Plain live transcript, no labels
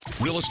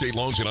Real estate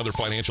loans and other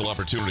financial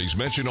opportunities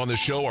mentioned on this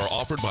show are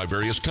offered by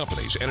various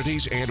companies,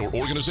 entities, and/or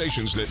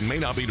organizations that may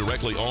not be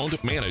directly owned,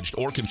 managed,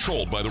 or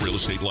controlled by the Real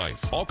Estate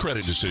Life. All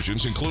credit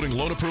decisions, including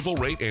loan approval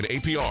rate and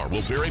APR,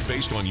 will vary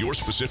based on your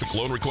specific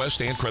loan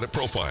request and credit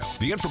profile.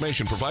 The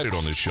information provided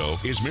on this show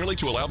is merely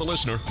to allow the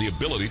listener the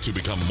ability to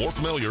become more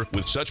familiar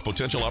with such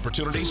potential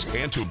opportunities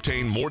and to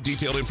obtain more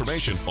detailed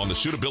information on the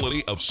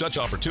suitability of such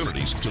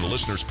opportunities to the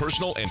listener's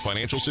personal and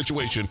financial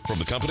situation from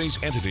the companies,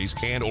 entities,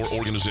 and/or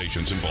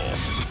organizations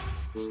involved.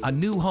 A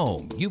new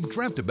home you've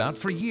dreamt about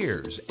for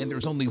years, and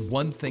there's only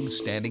one thing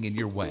standing in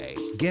your way: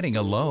 getting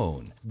a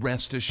loan.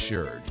 Rest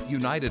assured,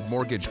 United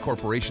Mortgage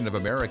Corporation of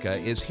America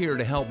is here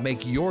to help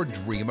make your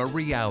dream a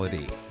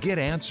reality. Get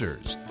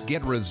answers,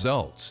 get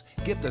results,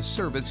 get the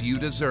service you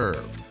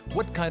deserve.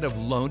 What kind of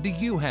loan do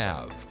you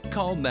have?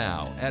 Call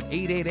now at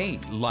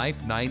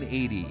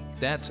 888-LIFE-980.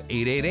 That's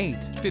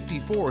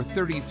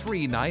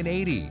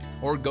 888-5433-980.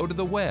 Or go to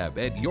the web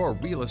at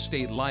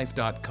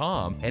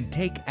yourrealestatelife.com and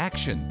take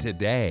action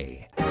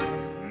today.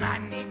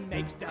 Money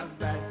makes the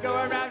world go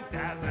around,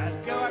 the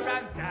world go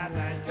around, the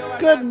world go around.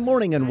 Good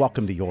morning and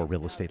welcome to Your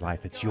Real Estate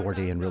Life. It's your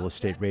day in real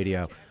estate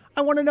radio.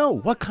 I want to know,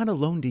 what kind of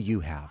loan do you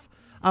have?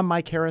 I'm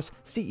Mike Harris,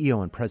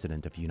 CEO and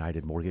President of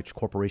United Mortgage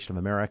Corporation of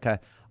America.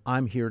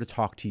 I'm here to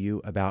talk to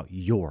you about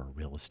your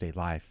real estate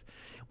life.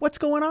 What's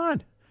going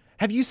on?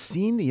 Have you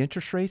seen the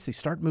interest rates? They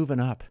start moving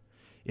up.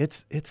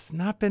 It's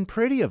not been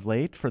pretty of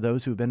late for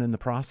those who've been in the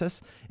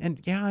process. And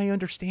yeah, I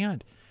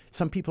understand.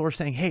 Some people are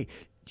saying, hey,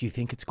 do you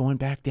think it's going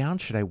back down?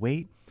 Should I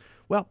wait?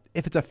 Well,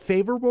 if it's a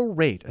favorable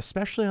rate,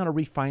 especially on a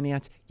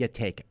refinance, you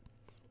take it.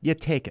 You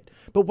take it.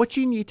 But what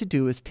you need to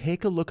do is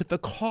take a look at the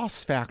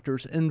cost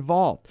factors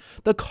involved.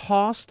 The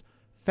cost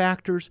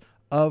factors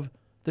of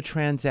the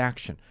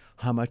transaction.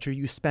 How much are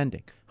you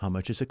spending? How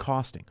much is it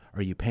costing?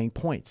 Are you paying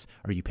points?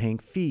 Are you paying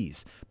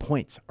fees?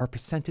 Points are a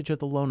percentage of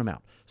the loan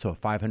amount. So a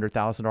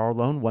 $500,000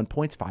 loan, 1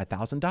 point's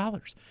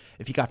 $5,000.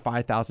 If you got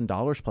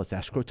 $5,000 plus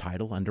escrow,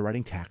 title,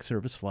 underwriting, tax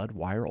service, flood,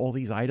 wire, all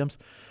these items,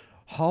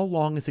 how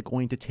long is it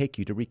going to take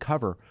you to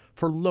recover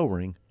for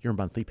lowering your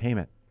monthly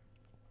payment?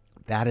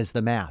 That is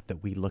the math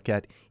that we look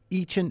at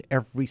each and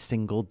every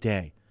single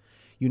day.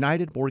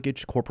 United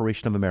Mortgage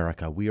Corporation of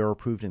America. We are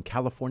approved in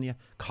California,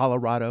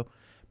 Colorado,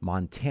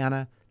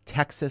 Montana,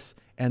 Texas,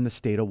 and the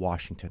state of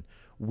Washington.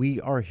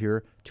 We are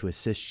here to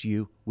assist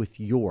you with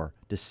your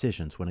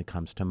decisions when it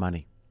comes to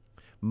money.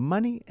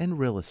 Money and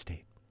real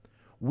estate.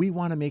 We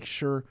want to make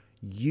sure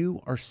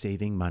you are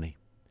saving money.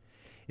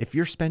 If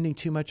you're spending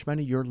too much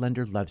money, your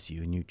lender loves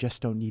you, and you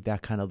just don't need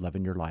that kind of love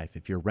in your life.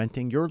 If you're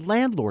renting, your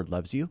landlord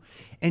loves you,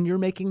 and you're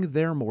making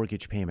their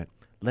mortgage payment.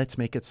 Let's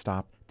make it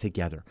stop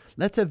together.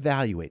 Let's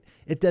evaluate.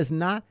 It does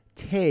not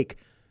take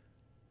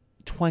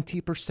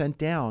 20%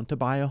 down to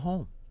buy a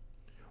home.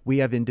 We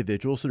have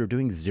individuals that are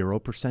doing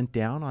 0%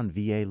 down on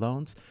VA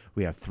loans.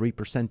 We have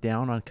 3%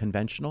 down on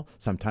conventional.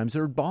 Sometimes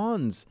there are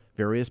bonds,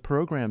 various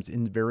programs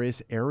in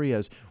various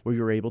areas where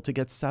you're able to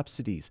get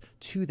subsidies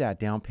to that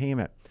down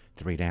payment.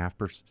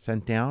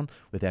 3.5% down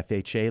with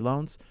FHA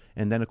loans.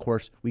 And then, of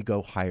course, we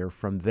go higher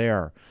from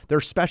there. There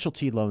are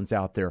specialty loans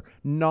out there,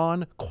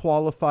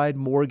 non-qualified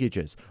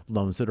mortgages,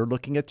 loans that are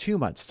looking at 2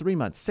 months, 3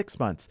 months, 6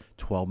 months,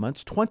 12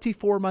 months,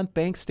 24-month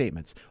bank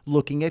statements,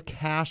 looking at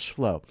cash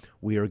flow.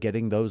 We are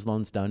getting those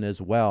loans done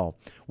as well.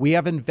 We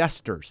have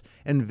investors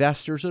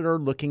that are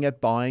looking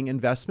at buying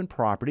investment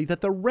property that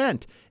the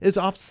rent is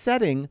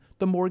offsetting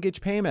the mortgage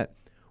payment.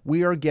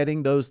 We are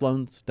getting those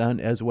loans done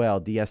as well,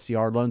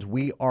 DSCR loans.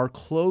 We are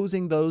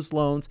closing those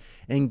loans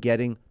and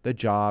getting the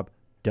job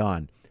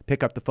done.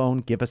 Pick up the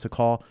phone, give us a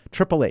call,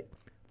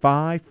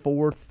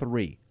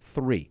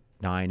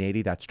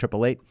 888-543-3980. That's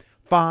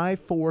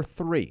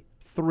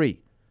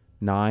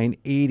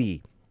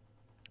 888-543-3980.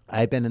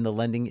 I've been in the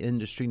lending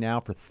industry now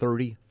for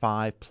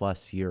 35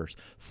 plus years.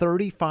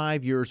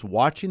 35 years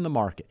watching the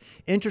market.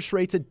 Interest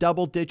rates at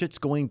double digits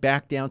going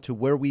back down to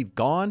where we've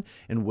gone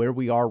and where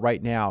we are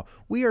right now.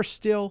 We are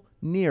still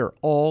near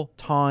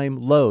all-time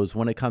lows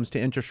when it comes to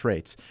interest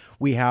rates.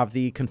 We have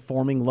the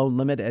conforming loan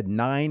limit at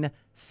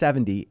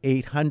 970,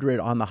 800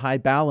 on the high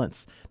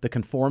balance. The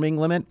conforming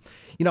limit,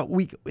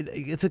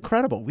 it's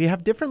incredible. We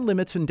have different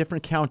limits in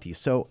different counties.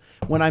 So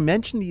when I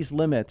mention these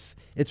limits,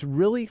 it's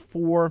really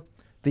for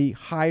the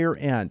higher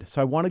end. So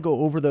I want to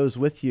go over those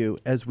with you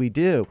as we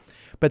do.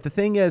 But the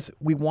thing is,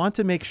 we want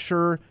to make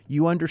sure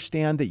you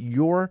understand that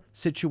your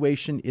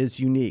situation is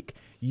unique.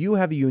 You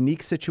have a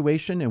unique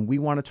situation, and we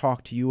want to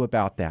talk to you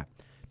about that.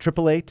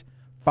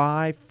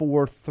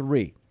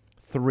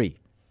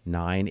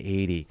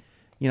 888-543-3980.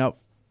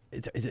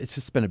 It's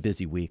just been a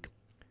busy week.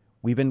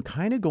 We've been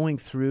kind of going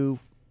through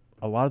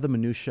a lot of the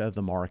minutia of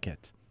the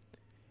market.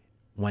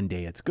 One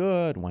day it's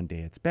good, one day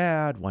it's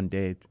bad, one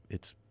day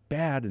it's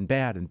bad and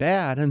bad and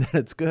bad, and then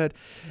it's good.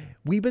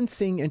 We've been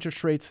seeing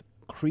interest rates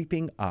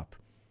creeping up.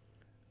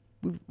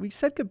 We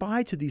said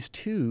goodbye to these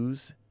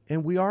twos,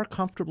 and we are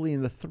comfortably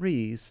in the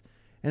threes.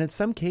 And in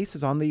some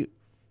cases on the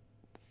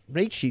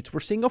rate sheets, we're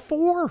seeing a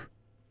 4.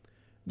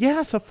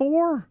 Yes, a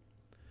 4.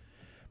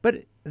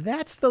 But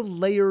that's the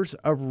layers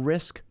of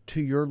risk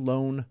to your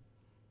loan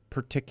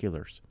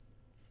particulars,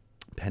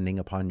 depending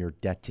upon your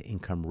debt to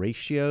income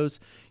ratios,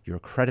 your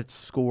credit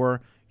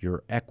score,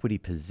 your equity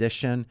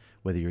position,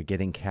 whether you're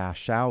getting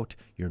cash out,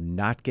 you're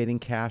not getting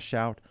cash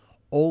out.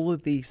 All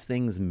of these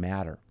things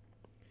matter.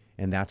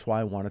 And that's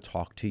why I want to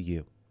talk to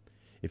you.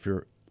 If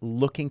you're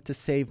looking to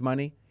save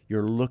money,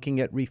 you're looking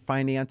at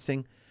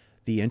refinancing,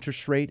 the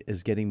interest rate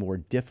is getting more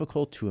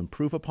difficult to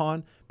improve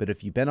upon. But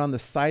if you've been on the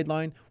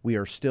sideline, we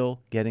are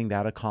still getting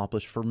that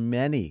accomplished for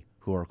many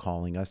who are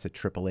calling us at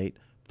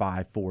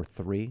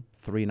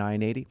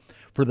 888-543-3980.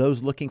 For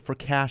those looking for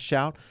cash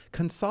out,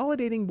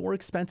 consolidating more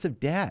expensive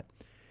debt.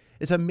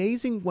 It's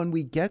amazing when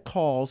we get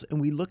calls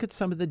and we look at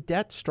some of the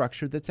debt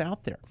structure that's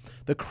out there.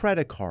 The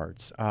credit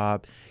cards,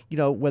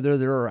 whether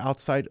there are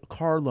outside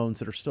car loans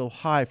that are still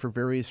high for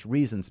various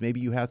reasons. Maybe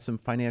you had some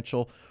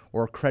financial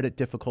or credit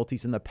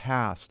difficulties in the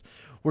past.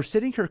 We're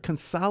sitting here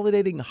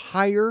consolidating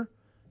higher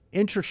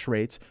interest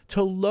rates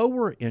to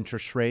lower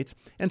interest rates,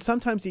 and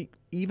sometimes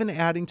even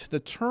adding to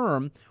the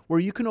term where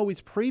you can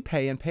always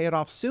prepay and pay it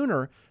off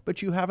sooner,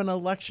 but you have an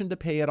election to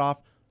pay it off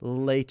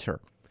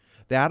later.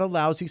 That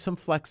allows you some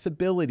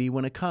flexibility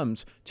when it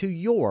comes to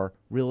your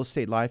real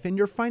estate life and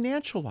your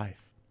financial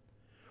life.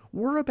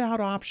 We're about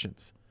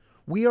options.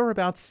 We are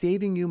about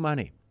saving you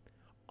money.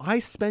 I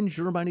spend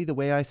your money the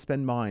way I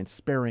spend mine,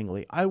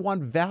 sparingly. I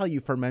want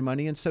value for my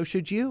money, and so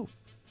should you.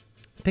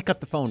 Pick up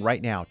the phone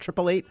right now,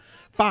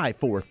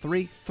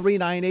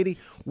 888-543-3980.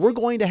 We're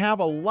going to have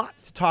a lot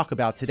to talk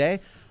about today.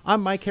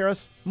 I'm Mike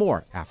Harris.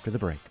 More after the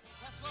break.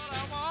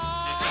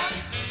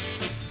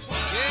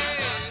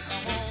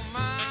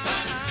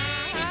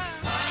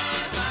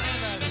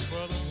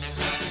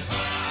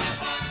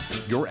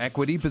 Your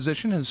equity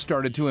position has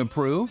started to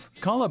improve?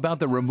 Call about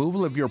the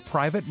removal of your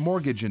private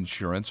mortgage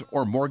insurance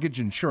or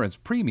mortgage insurance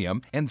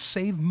premium and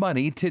save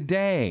money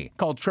today.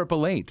 Call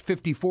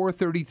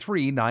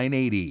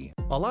 888-543-3980.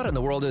 A lot in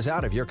the world is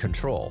out of your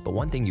control, but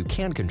one thing you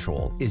can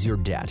control is your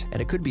debt.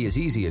 And it could be as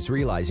easy as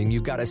realizing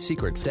you've got a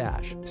secret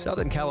stash.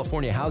 Southern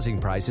California housing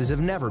prices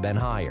have never been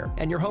higher,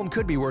 and your home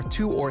could be worth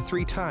 2 or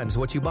 3 times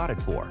what you bought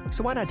it for.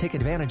 So why not take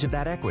advantage of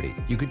that equity?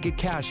 You could get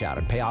cash out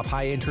and pay off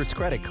high-interest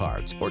credit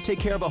cards, or take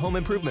care of a home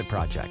improvement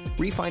project.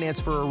 Refinance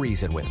for a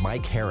reason with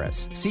Mike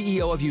Harris,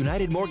 CEO of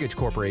United Mortgage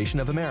Corporation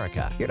of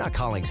America. You're not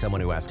calling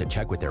someone who has to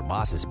check with their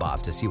boss's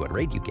boss to see what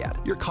rate you get.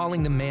 You're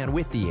calling the man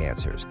with the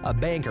answers, a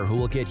banker who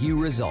will get you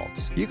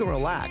results. You can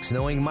relax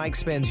knowing Mike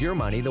spends your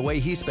money the way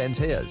he spends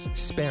his,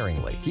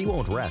 sparingly. He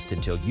won't rest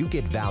until you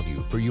get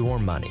value for your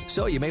money.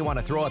 So you may want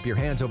to throw up your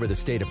hands over the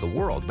state of the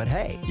world, but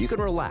hey, you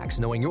can relax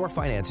knowing your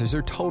finances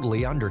are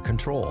totally under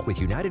control with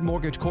United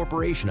Mortgage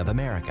Corporation of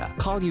America.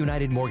 Call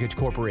United Mortgage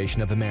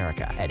Corporation of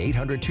America at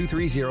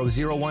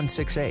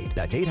 800-230-0168.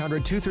 That's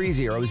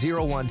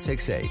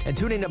 800-230-0168. And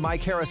tune in to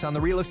Mike Harris on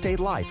The Real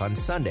Estate Life on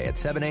Sunday at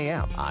 7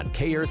 a.m. on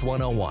K-Earth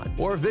 101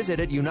 or visit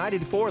at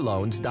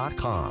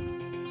UnitedForLoans.com.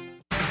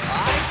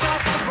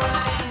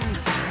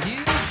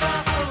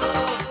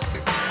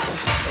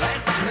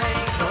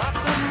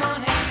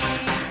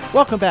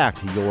 Welcome back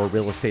to Your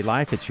Real Estate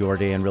Life. It's your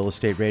day in real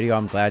estate radio.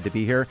 I'm glad to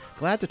be here.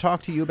 Glad to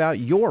talk to you about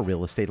your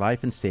real estate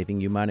life and saving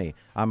you money.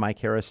 I'm Mike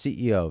Harris,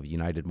 CEO of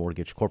United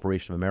Mortgage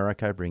Corporation of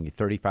America. I bring you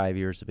 35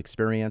 years of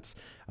experience,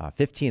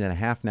 15 and a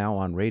half now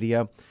on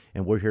radio,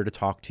 and we're here to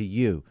talk to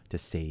you to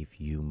save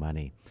you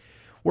money.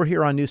 We're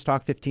here on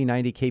Newstalk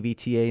 1590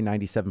 KBTA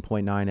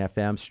 97.9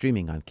 FM,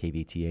 streaming on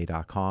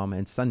KBTA.com,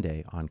 and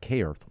Sunday on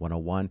K-Earth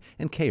 101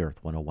 and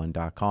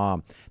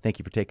KEarth101.com. Thank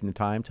you for taking the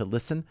time to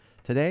listen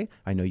today.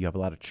 I know you have a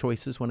lot of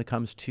choices when it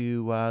comes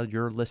to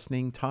your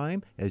listening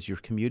time as you're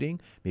commuting.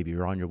 Maybe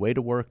you're on your way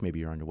to work. Maybe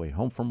you're on your way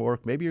home from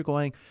work. Maybe you're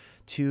going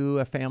to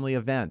a family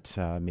event.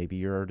 Maybe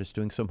you're just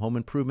doing some home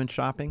improvement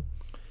shopping.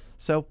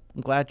 So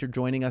I'm glad you're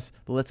joining us.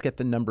 But let's get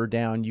the number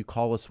down. You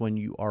call us when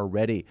you are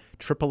ready.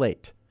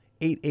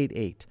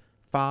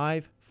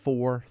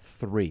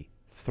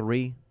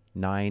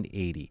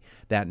 888-543-3980.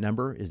 That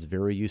number is a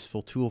very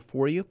useful tool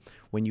for you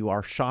when you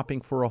are shopping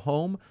for a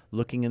home,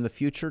 looking in the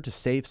future to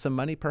save some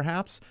money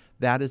perhaps.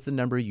 That is the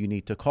number you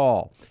need to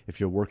call. If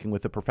you're working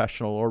with a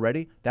professional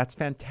already, that's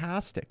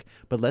fantastic.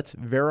 But let's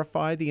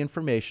verify the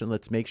information.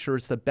 Let's make sure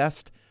it's the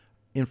best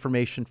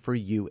information for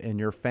you and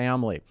your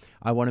family.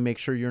 I want to make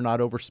sure you're not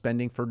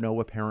overspending for no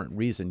apparent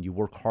reason. You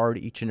work hard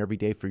each and every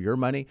day for your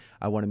money.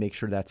 I want to make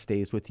sure that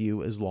stays with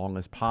you as long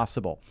as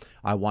possible.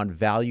 I want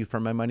value for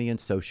my money, and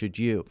so should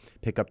you.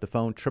 Pick up the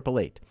phone,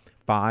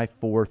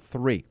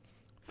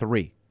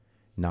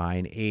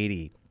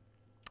 888-543-3980.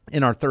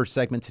 In our third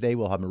segment today,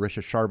 we'll have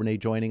Marisha Charbonnet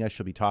joining us.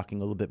 She'll be talking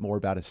a little bit more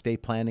about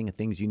estate planning and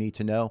things you need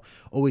to know.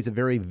 Always a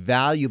very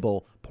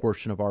valuable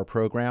portion of our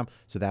program.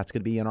 So that's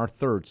going to be in our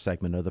third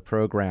segment of the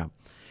program.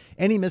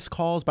 Any missed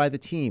calls by the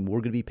team, we're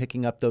going to be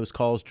picking up those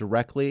calls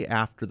directly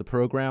after the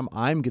program.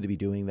 I'm going to be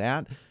doing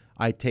that.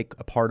 I take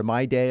a part of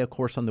my day, of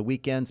course, on the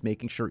weekends,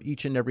 making sure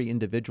each and every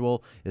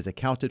individual is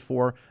accounted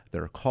for.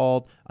 They're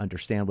called,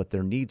 understand what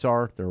their needs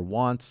are, their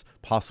wants,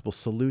 possible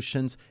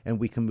solutions, and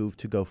we can move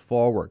to go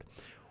forward.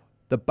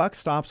 The buck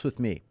stops with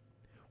me.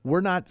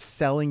 We're not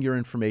selling your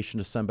information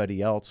to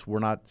somebody else. We're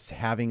not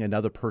having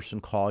another person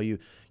call you.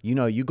 You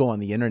know, you go on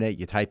the internet,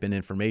 you type in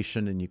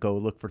information and you go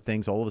look for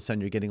things. All of a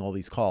sudden you're getting all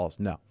these calls.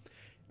 No,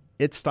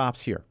 it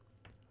stops here.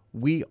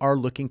 We are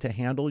looking to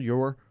handle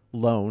your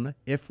loan.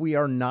 If we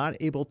are not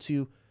able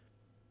to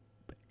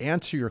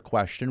answer your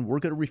question, we're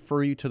going to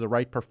refer you to the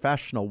right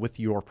professional with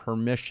your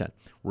permission.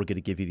 We're going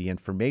to give you the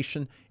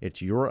information.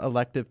 It's your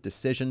elective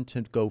decision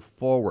to go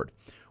forward.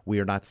 We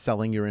are not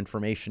selling your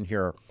information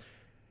here.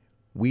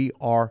 We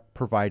are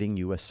providing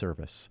you a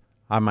service.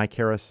 I'm Mike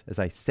Harris, as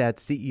I said,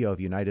 CEO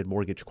of United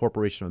Mortgage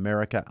Corporation of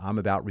America. I'm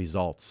about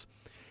results.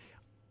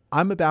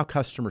 I'm about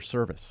customer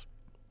service.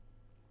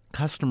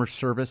 Customer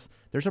service,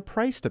 there's a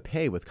price to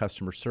pay with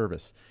customer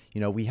service.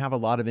 You know, we have a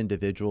lot of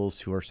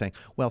individuals who are saying,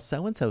 well,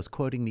 so-and-so is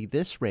quoting me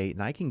this rate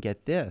and I can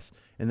get this,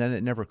 and then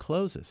it never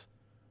closes.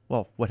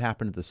 Well, what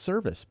happened to the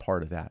service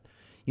part of that?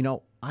 You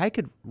know, I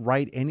could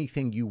write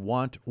anything you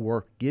want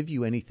or give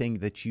you anything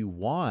that you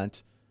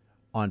want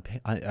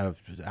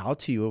out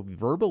to you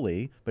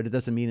verbally, but it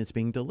doesn't mean it's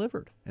being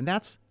delivered. And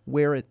that's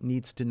where it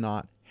needs to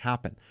not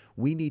happen.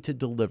 We need to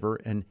deliver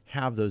and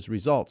have those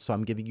results. So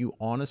I'm giving you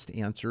honest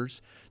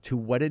answers to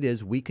what it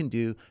is we can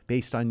do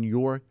based on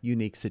your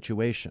unique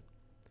situation.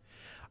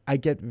 I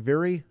get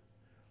very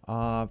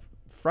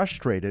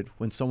frustrated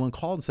when someone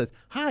calls and says,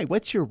 hi,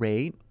 what's your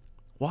rate?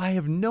 Well, I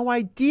have no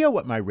idea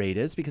what my rate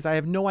is because I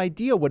have no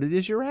idea what it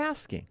is you're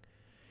asking.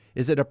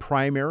 Is it a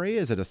primary?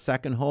 Is it a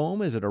second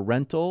home? Is it a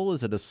rental?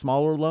 Is it a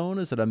smaller loan?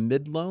 Is it a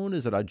mid loan?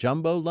 Is it a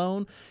jumbo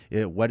loan?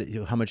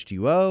 How much do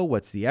you owe?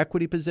 What's the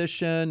equity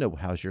position?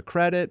 How's your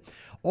credit?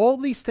 All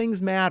these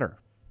things matter.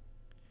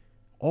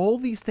 All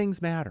these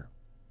things matter.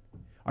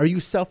 Are you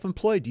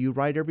self-employed? Do you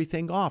write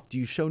everything off? Do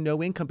you show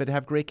no income but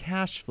have great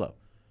cash flow?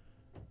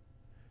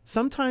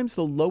 Sometimes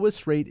the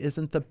lowest rate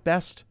isn't the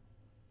best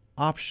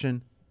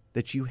option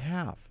that you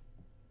have.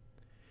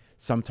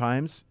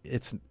 Sometimes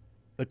it's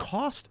the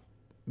cost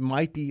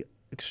might be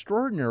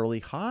extraordinarily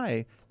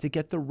high to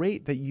get the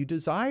rate that you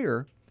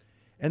desire.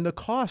 And the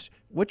cost,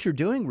 what you're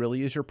doing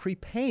really is you're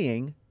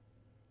prepaying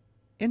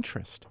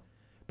interest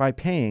by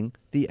paying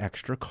the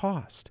extra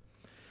cost.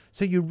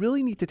 So you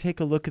really need to take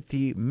a look at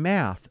the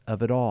math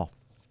of it all.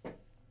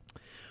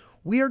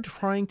 We are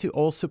trying to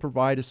also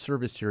provide a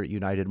service here at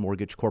United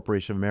Mortgage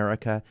Corporation of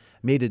America.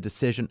 Made a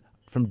decision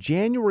from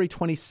January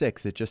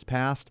 26th, it just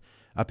passed,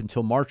 up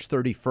until March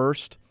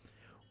 31st,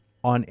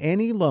 on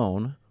any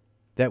loan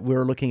that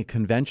we're looking at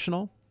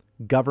conventional,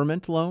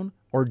 government loan,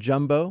 or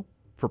jumbo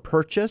for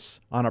purchase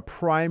on a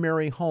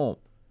primary home.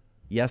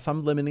 Yes,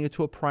 I'm limiting it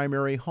to a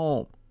primary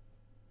home.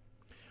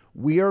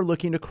 We are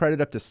looking to credit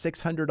up to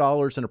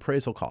 $600 in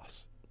appraisal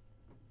costs.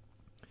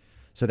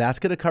 So that's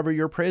going to cover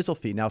your appraisal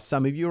fee. Now,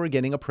 some of you are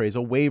getting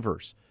appraisal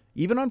waivers,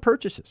 even on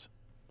purchases.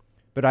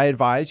 But I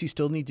advise you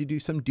still need to do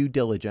some due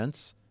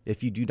diligence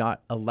if you do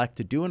not elect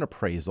to do an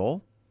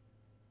appraisal,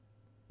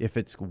 if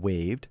it's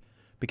waived,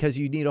 because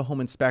you need a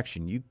home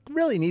inspection. You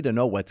really need to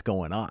know what's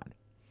going on.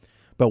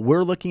 But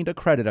we're looking to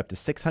credit up to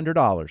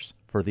 $600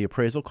 for the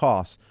appraisal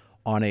costs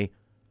on a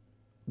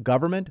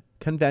government,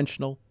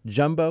 conventional,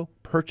 jumbo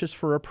purchase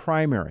for a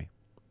primary.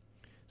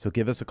 So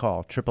give us a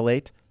call,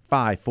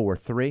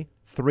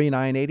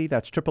 888-543-3980.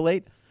 That's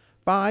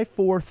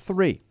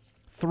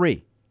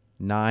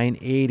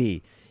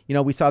 888-543-3980. You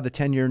know, we saw the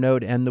 10-year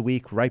note end the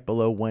week right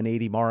below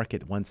 180 mark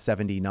at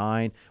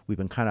 179. We've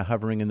been kind of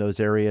hovering in those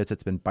areas.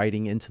 It's been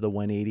biting into the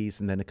 180s,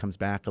 and then it comes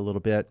back a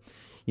little bit.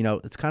 You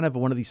know, it's kind of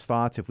one of these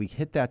thoughts. If we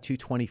hit that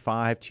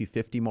 225,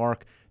 250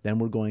 mark, then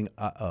we're going,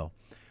 uh-oh.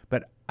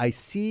 But I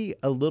see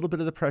a little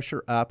bit of the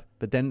pressure up,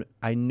 but then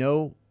I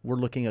know we're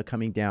looking at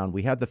coming down.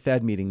 We had the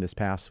Fed meeting this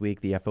past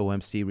week. The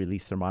FOMC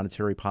released their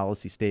monetary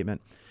policy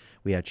statement.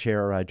 We had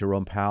Chair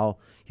Jerome Powell.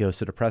 He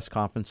hosted a press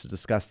conference to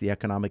discuss the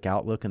economic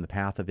outlook and the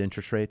path of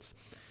interest rates.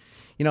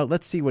 You know,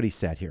 let's see what he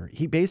said here.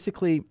 He's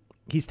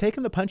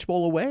taken the punch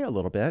bowl away a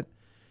little bit.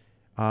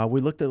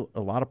 We looked at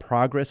a lot of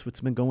progress, what's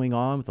been going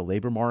on with the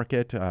labor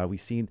market. We've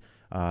seen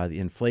the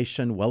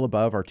inflation well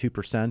above our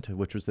 2%,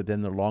 which was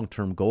then the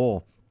long-term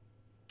goal.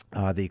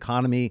 The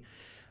economy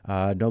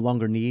no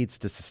longer needs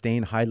to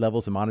sustain high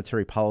levels of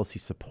monetary policy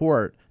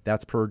support.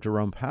 That's per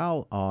Jerome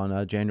Powell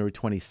on January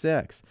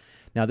 26.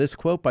 Now, this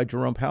quote by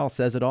Jerome Powell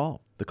says it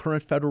all. The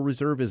current Federal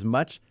Reserve is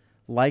much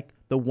like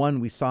the one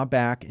we saw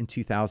back in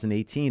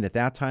 2018. At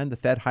that time, the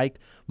Fed hiked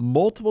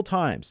multiple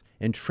times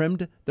and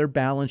trimmed their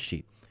balance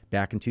sheet.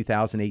 Back in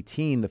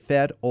 2018, the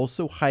Fed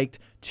also hiked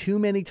too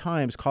many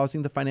times,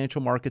 causing the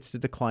financial markets to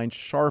decline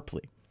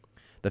sharply.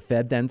 The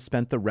Fed then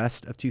spent the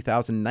rest of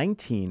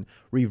 2019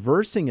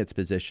 reversing its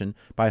position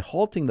by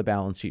halting the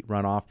balance sheet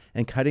runoff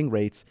and cutting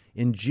rates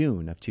in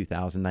June of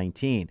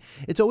 2019.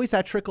 It's always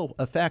that trickle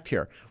effect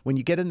here. When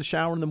you get in the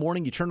shower in the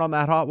morning, you turn on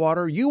that hot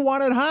water. You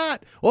want it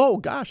hot. Oh,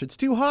 gosh, it's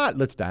too hot.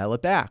 Let's dial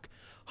it back.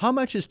 How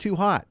much is too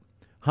hot?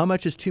 How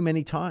much is too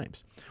many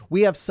times?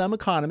 We have some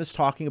economists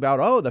talking about,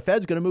 oh, the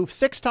Fed's going to move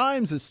 6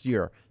 times this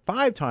year,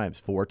 5 times,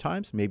 4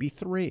 times, maybe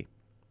 3.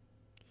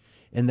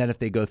 And then if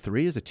they go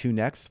 3, is it 2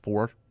 next,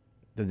 4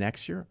 the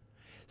next year?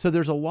 So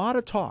there's a lot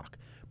of talk.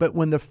 But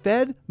when the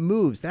Fed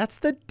moves, that's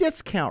the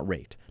discount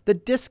rate. The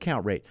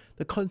discount rate,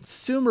 the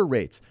consumer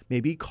rates,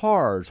 maybe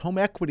cars, home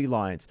equity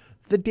lines,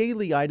 the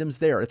daily items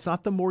there. It's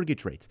not the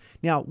mortgage rates.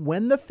 Now,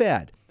 when the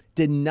Fed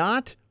did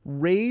not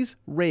raise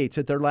rates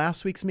at their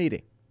last week's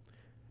meeting,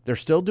 they're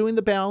still doing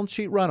the balance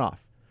sheet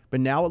runoff. But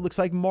now it looks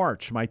like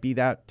March might be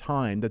that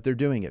time that they're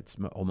doing it. It's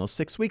almost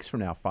 6 weeks from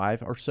now,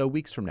 5 or so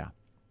weeks from now.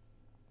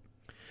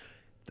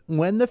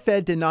 When the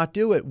Fed did not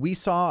do it, we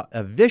saw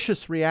a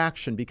vicious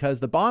reaction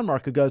because the bond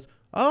market goes,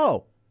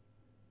 oh,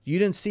 you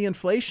didn't see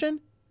inflation?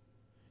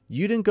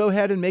 You didn't go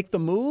ahead and make the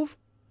move?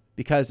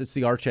 Because it's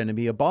the arch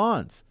enemy of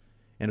bonds.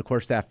 And of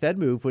course, that Fed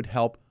move would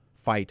help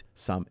fight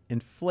some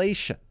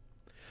inflation.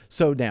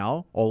 So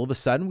now, all of a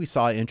sudden, we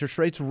saw interest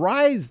rates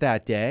rise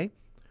that day.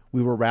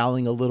 We were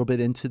rallying a little bit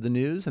into the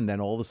news, and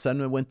then all of a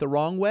sudden it went the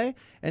wrong way.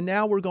 And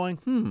now we're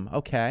going,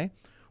 okay.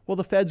 Well,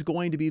 the Fed's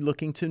going to be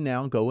looking to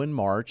now go in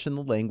March, and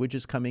the language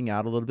is coming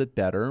out a little bit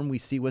better, and we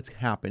see what's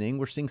happening.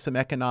 We're seeing some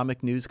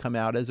economic news come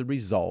out as a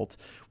result.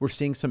 We're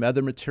seeing some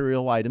other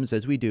material items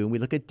as we do, and we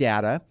look at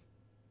data.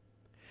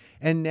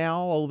 And now,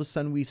 all of a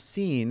sudden, we've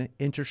seen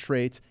interest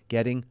rates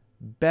getting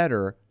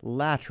better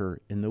latter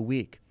in the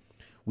week.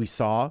 We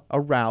saw a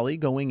rally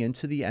going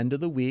into the end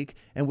of the week,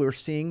 and we're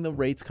seeing the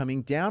rates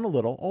coming down a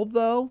little,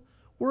 although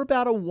we're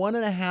about a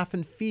 1.5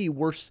 in fee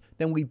worse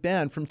than we've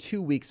been from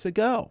 2 weeks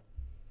ago.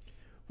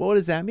 Well, what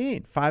does that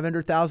mean?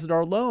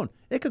 $500,000 loan.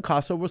 It could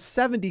cost over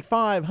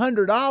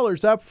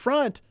 $7,500 up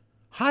front,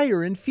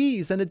 higher in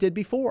fees than it did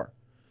before.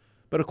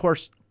 But of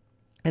course,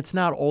 it's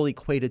not all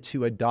equated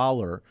to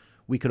 $1.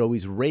 We could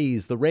always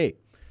raise the rate.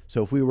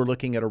 So if we were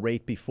looking at a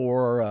rate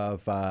before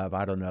of,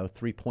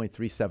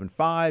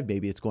 3.375,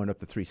 maybe it's going up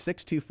to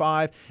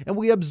 3.625, and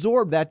we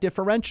absorb that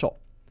differential.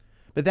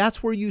 But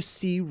that's where you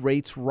see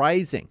rates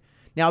rising.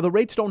 Now, the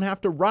rates don't have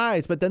to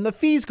rise, but then the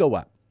fees go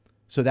up.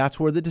 So that's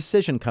where the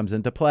decision comes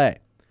into play.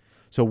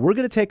 So we're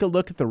going to take a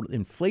look at the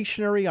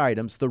inflationary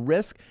items, the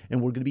risk, and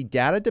we're going to be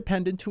data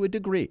dependent to a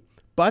degree.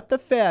 But the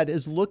Fed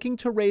is looking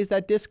to raise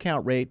that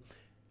discount rate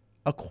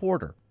a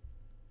quarter,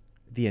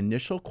 the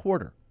initial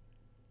quarter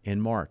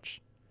in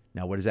March.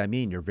 Now, what does that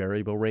mean? Your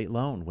variable rate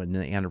loan, when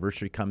the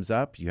anniversary comes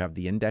up, you have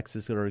the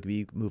indexes that are going to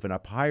be moving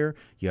up higher.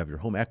 You have your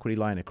home equity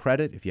line of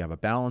credit. If you have a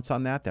balance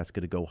on that, that's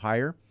going to go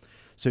higher.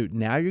 So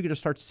now you're going to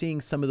start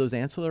seeing some of those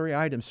ancillary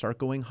items start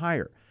going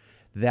higher.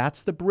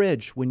 That's the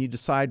bridge when you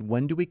decide,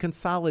 when do we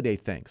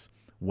consolidate things?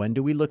 When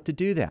do we look to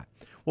do that?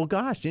 Well,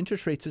 gosh,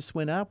 interest rates just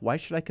went up. Why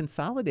should I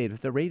consolidate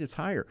if the rate is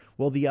higher?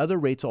 Well, the other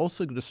rate's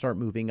also going to start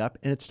moving up,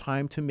 and it's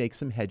time to make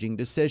some hedging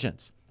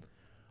decisions.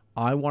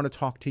 I want to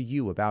talk to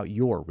you about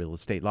your real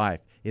estate life.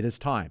 It is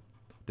time.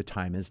 The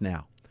time is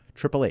now.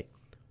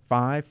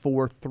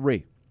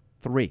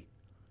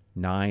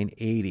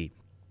 888-543-3980.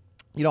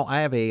 You know,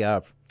 I have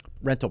a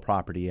rental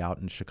property out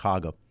in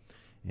Chicago.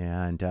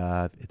 And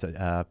it's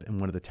in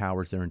one of the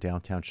towers there in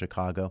downtown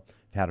Chicago.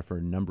 I've had it for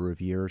a number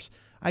of years.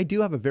 I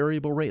do have a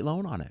variable rate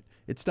loan on it.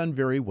 It's done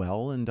very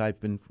well, and I've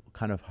been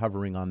kind of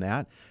hovering on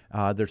that.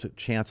 There's a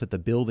chance that the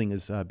building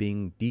is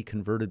being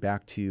deconverted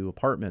back to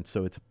apartments,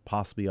 so it's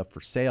possibly up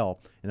for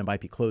sale, and it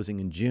might be closing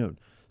in June.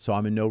 So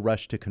I'm in no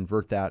rush to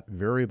convert that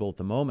variable at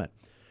the moment.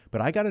 But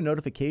I got a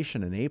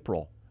notification in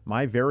April.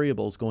 My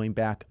variable is going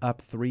back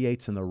up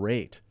 3/8 in the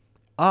rate.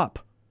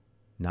 Up,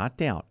 not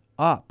down,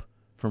 up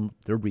from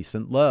the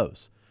recent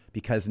lows,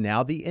 because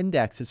now the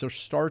indexes are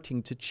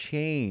starting to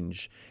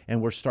change,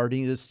 and we're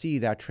starting to see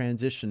that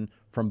transition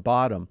from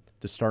bottom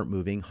to start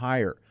moving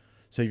higher.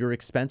 So your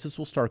expenses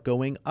will start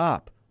going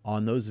up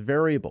on those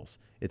variables.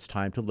 It's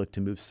time to look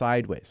to move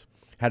sideways.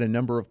 Had a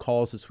number of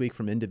calls this week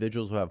from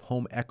individuals who have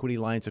home equity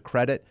lines of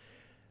credit.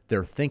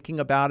 They're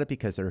thinking about it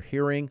because they're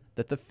hearing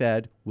that the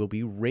Fed will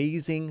be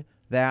raising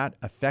that,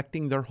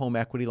 affecting their home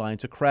equity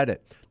lines of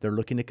credit. They're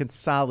looking to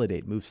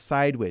consolidate, move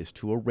sideways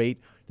to a rate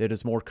that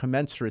is more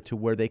commensurate to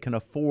where they can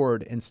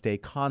afford and stay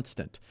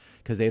constant,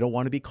 because they don't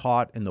want to be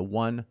caught in the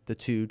 1 to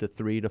 2 to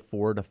 3 to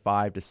 4 to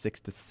 5 to 6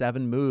 to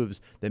 7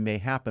 moves that may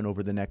happen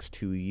over the next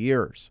 2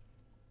 years.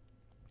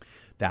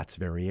 That's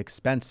very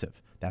expensive.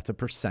 That's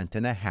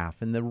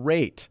 1.5% in the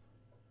rate.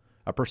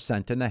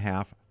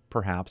 1.5%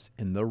 perhaps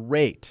in the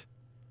rate.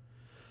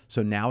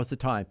 So now is the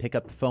time. Pick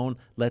up the phone.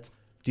 Let's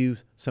do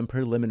some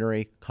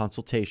preliminary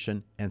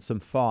consultation and some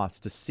thoughts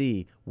to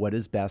see what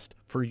is best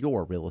for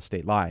your real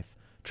estate life.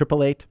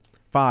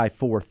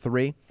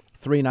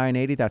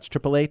 888-543-3980. That's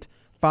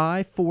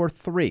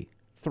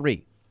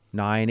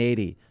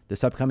 888-543-3980.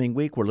 This upcoming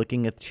week, we're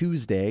looking at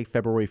Tuesday,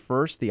 February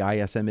 1st. The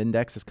ISM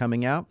Index is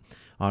coming out.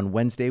 On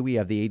Wednesday, we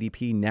have the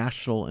ADP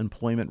National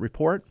Employment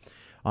Report.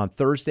 On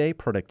Thursday,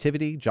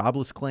 productivity,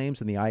 jobless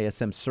claims, and the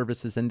ISM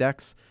Services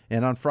Index.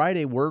 And on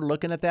Friday, we're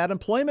looking at that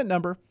employment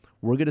number.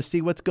 We're going to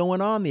see what's going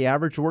on, the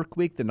average work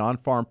week, the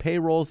non-farm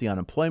payrolls, the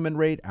unemployment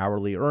rate,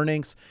 hourly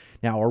earnings.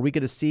 Now, are we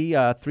going to see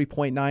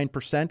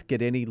 3.9%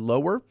 get any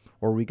lower,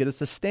 or are we going to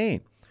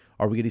sustain?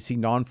 Are we going to see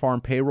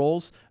non-farm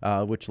payrolls,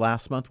 which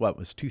last month,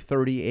 was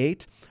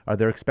 238? Are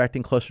they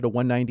expecting closer to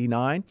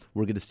 199?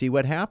 We're going to see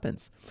what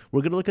happens.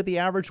 We're going to look at the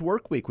average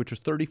work week, which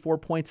was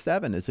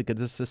 34.7. Is it going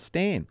to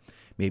sustain?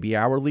 Maybe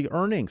hourly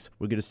earnings.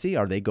 We're going to see,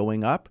 are they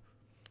going up?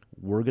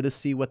 We're going to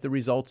see what the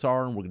results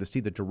are, and we're going to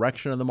see the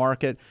direction of the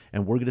market,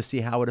 and we're going to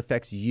see how it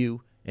affects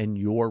you and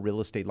your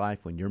real estate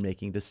life when you're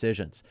making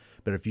decisions.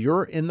 But if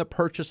you're in the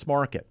purchase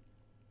market,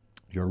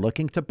 you're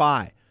looking to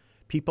buy,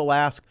 people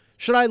ask,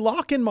 should I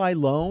lock in my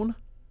loan?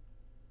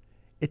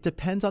 It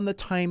depends on the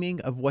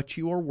timing of what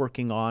you are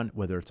working on,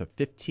 whether it's a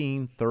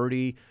 15,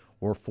 30,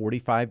 or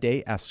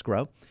 45-day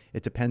escrow.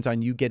 It depends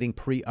on you getting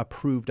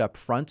pre-approved up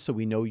front so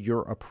we know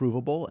you're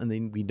approvable, and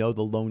then we know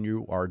the loan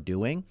you are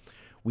doing.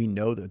 We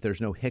know that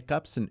there's no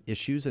hiccups and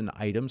issues and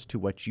items to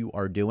what you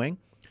are doing.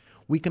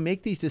 We can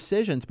make these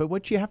decisions, but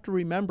what you have to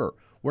remember,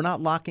 we're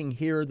not locking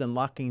here, then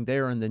locking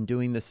there, and then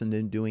doing this and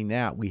then doing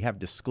that. We have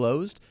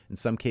disclosed, in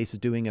some cases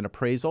doing an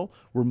appraisal.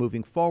 We're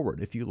moving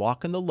forward. If you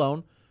lock in the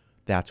loan,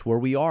 that's where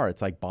we are.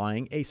 It's like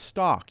buying a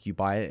stock. You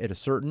buy it at a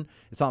certain,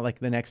 it's not like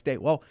the next day,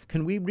 well,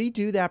 can we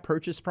redo that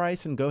purchase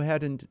price and go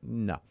ahead and,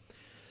 no.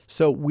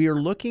 So we're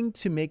looking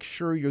to make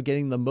sure you're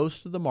getting the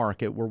most of the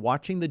market. We're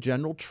watching the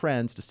general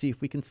trends to see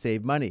if we can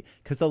save money,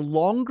 because the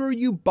longer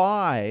you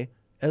buy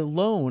a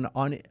loan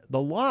on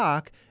the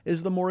lock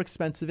is the more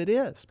expensive it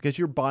is, because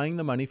you're buying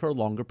the money for a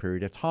longer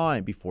period of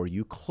time before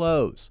you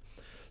close.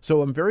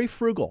 So I'm very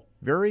frugal,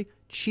 very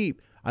cheap.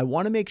 I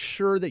want to make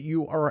sure that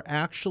you are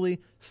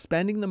actually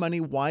spending the money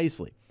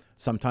wisely.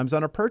 Sometimes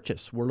on a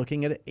purchase, we're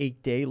looking at an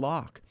 8-day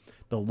lock.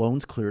 The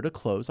loan's clear to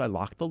close. I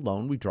lock the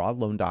loan, we draw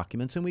loan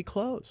documents, and we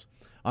close.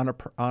 On a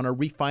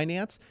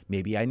refinance,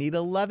 maybe I need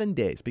 11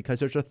 days because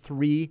there's a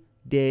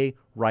 3-day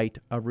right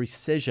of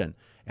rescission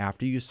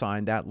after you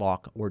sign that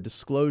lock or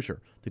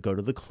disclosure to go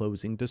to the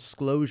closing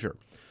disclosure.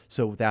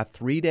 So that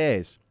 3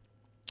 days,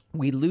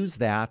 we lose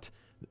that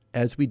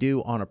as we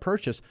do on a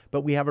purchase,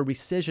 but we have a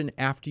rescission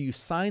after you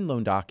sign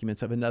loan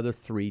documents of another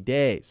 3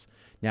 days.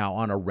 Now,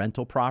 on a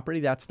rental property,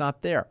 that's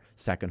not there.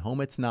 Second home,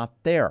 it's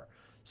not there.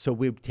 So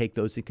we take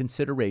those in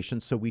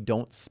consideration so we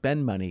don't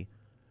spend money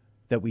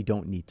that we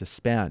don't need to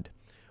spend.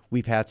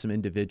 We've had some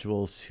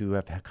individuals who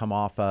have come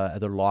off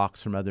other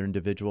locks from other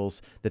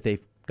individuals that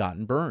they've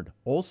gotten burned.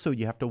 Also,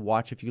 you have to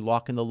watch if you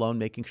lock in the loan,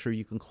 making sure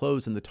you can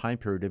close in the time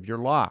period of your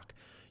lock.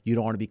 You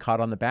don't want to be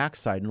caught on the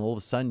backside and all of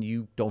a sudden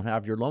you don't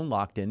have your loan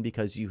locked in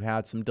because you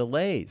had some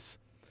delays.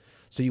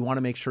 So you want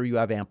to make sure you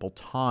have ample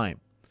time,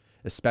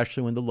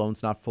 especially when the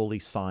loan's not fully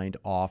signed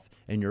off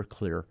and you're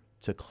clear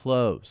to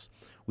close.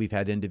 We've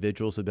had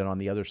individuals who've been on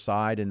the other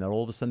side and then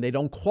all of a sudden they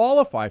don't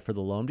qualify for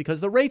the loan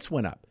because the rates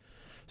went up.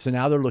 So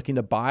now they're looking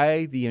to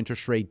buy the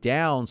interest rate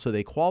down so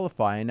they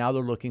qualify, and now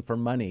they're looking for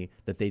money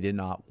that they did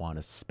not want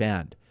to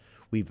spend.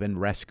 We've been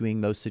rescuing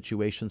those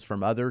situations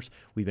from others.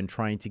 We've been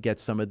trying to get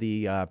some of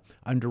the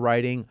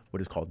underwriting,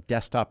 what is called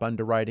desktop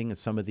underwriting, and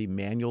some of the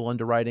manual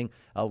underwriting,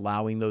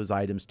 allowing those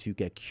items to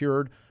get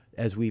cured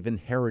as we've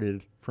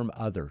inherited from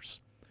others.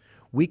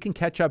 We can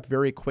catch up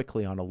very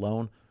quickly on a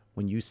loan.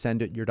 When you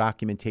send your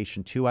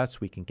documentation to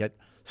us, we can get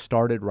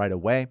started right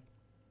away.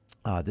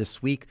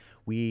 This week,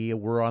 we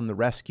were on the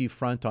rescue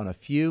front on a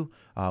few.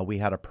 We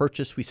had a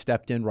purchase. We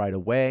stepped in right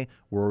away.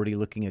 We're already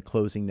looking at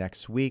closing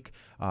next week.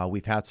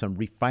 We've had some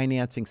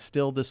refinancing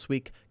still this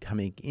week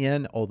coming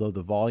in, although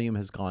the volume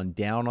has gone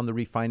down on the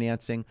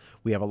refinancing.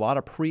 We have a lot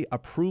of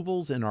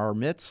pre-approvals in our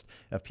midst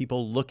of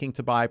people looking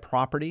to buy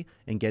property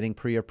and getting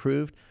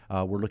pre-approved.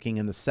 We're looking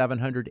in the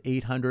 700,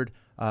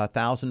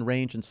 800,000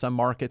 range in some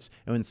markets,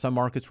 and in some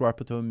markets we're up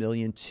to $1.2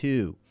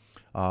 million.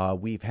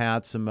 We've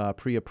had some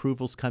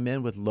pre-approvals come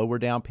in with lower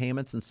down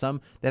payments and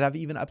some that have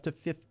even up to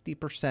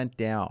 50%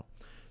 down.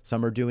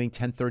 Some are doing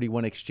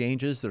 1031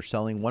 exchanges. They're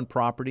selling one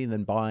property and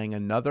then buying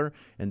another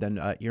and then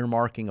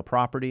earmarking a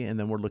property, and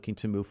then we're looking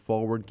to move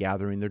forward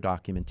gathering their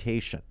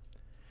documentation.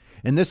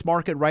 In this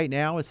market right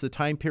now, it's the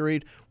time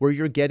period where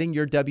you're getting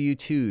your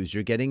W-2s,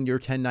 you're getting your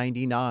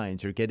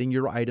 1099s, you're getting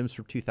your items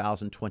for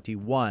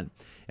 2021.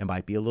 It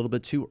might be a little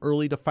bit too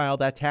early to file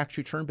that tax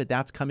return, but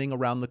that's coming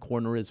around the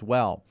corner as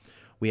well.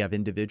 We have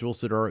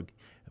individuals that are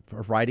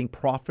writing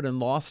profit and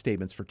loss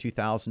statements for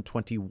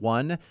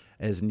 2021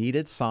 as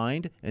needed,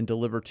 signed, and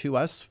delivered to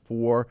us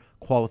for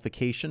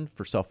qualification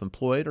for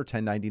self-employed or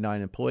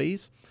 1099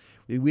 employees.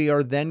 We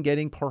are then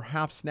getting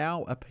perhaps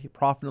now a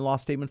profit and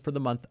loss statement for the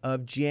month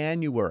of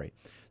January.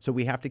 So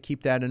we have to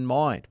keep that in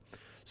mind.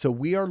 So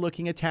we are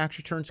looking at tax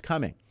returns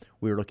coming.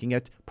 We're looking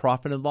at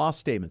profit and loss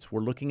statements.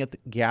 We're looking at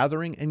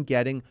gathering and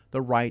getting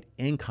the right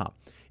income.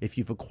 If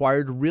you've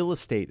acquired real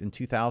estate in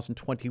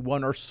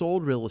 2021 or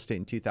sold real estate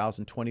in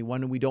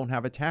 2021 and we don't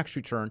have a tax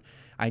return,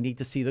 I need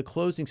to see the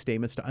closing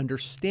statements to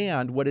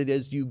understand what it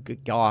is you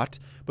got,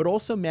 but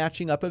also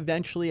matching up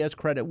eventually as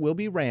credit will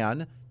be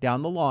ran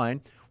down the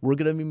line. We're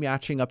going to be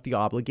matching up the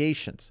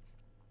obligations.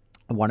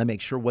 I want to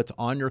make sure what's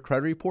on your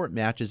credit report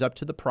matches up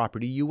to the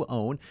property you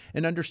own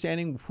and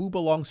understanding who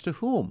belongs to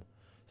whom.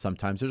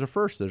 Sometimes there's a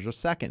first, there's a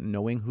second,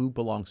 knowing who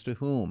belongs to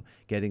whom,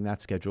 getting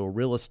that schedule of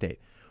real estate.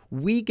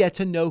 We get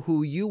to know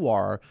who you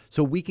are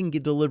so we can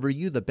deliver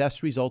you the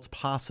best results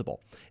possible.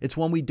 It's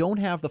when we don't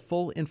have the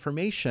full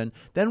information,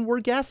 then we're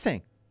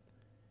guessing.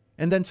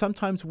 And then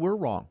sometimes we're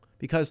wrong,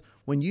 because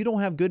when you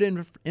don't have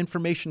good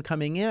information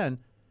coming in,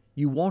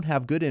 you won't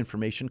have good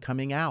information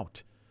coming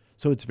out.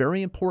 So it's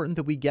very important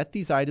that we get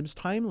these items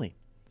timely.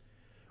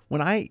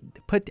 When I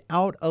put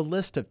out a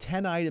list of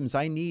 10 items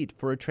I need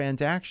for a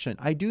transaction,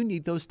 I do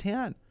need those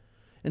 10.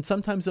 And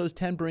sometimes those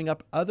 10 bring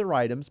up other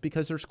items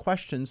because there's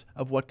questions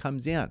of what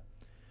comes in.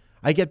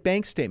 I get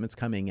bank statements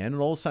coming in,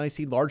 and all of a sudden I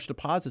see large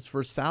deposits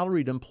for a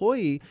salaried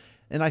employee,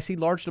 and I see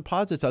large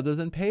deposits other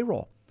than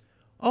payroll.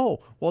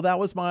 Oh, well, that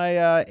was my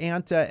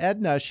Aunt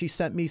Edna. She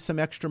sent me some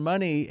extra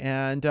money,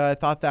 and I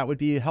thought that would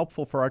be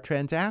helpful for our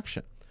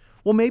transaction.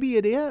 Well, maybe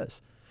it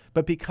is.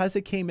 But because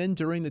it came in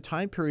during the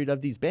time period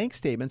of these bank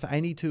statements,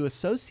 I need to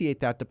associate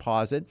that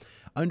deposit,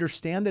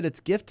 understand that it's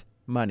gift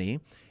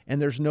money,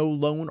 and there's no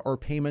loan or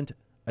payment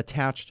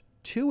attached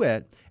to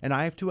it, and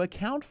I have to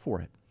account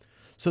for it.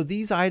 So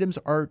these items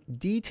are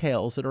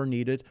details that are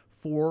needed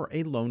for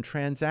a loan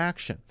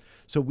transaction.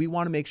 So we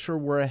want to make sure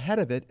we're ahead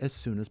of it as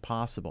soon as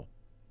possible.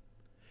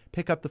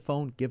 Pick up the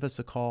phone, give us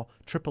a call,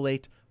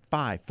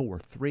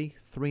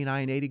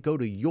 888-543-3980. Go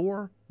to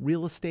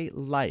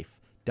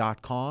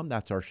yourrealestatelife.com.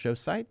 That's our show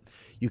site.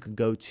 You can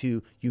go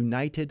to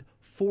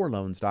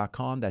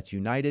unitedforloans.com. That's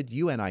United,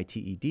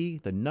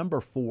 UNITED, the number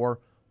 4,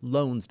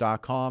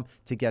 loans.com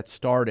to get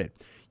started.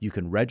 You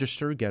can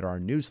register, get our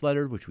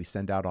newsletter, which we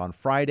send out on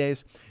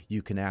Fridays.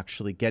 You can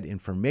actually get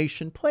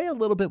information, play a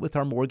little bit with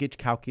our mortgage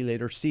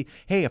calculator, see,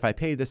 hey, if I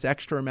pay this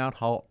extra amount,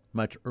 how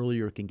much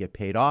earlier it can get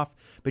paid off.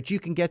 But you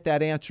can get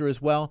that answer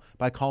as well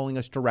by calling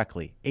us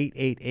directly,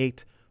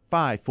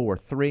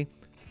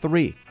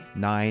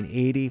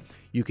 888-543-3980.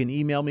 You can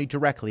email me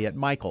directly at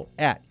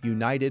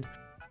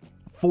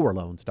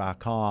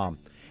michael@unitedforloans.com.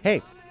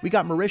 Hey, we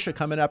got Marisha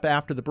coming up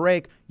after the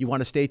break. You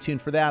want to stay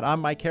tuned for that. I'm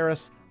Mike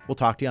Harris. We'll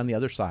talk to you on the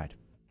other side.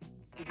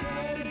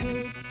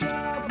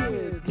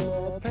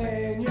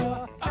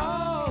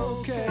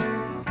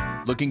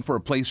 Looking for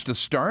a place to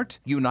start?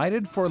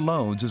 United for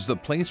Loans is the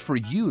place for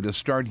you to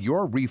start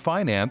your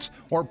refinance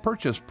or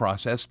purchase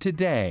process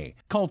today.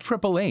 Call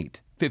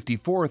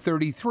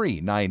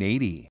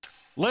 888-543-3980.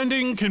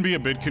 Lending can be a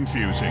bit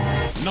confusing.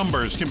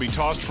 Numbers can be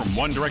tossed from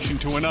one direction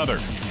to another.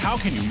 How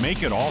can you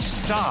make it all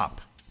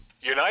stop?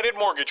 United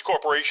Mortgage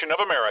Corporation of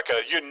America,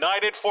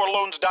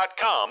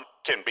 UnitedForLoans.com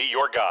can be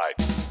your guide.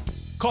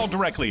 Call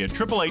directly at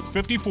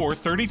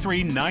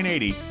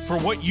 888-543-3980 for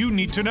what you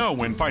need to know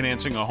when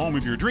financing a home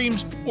of your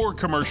dreams or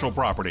commercial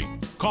property.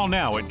 Call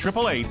now at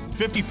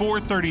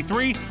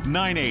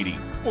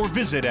 888-543-3980 or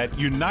visit at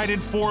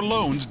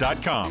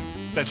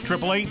UnitedForLoans.com. That's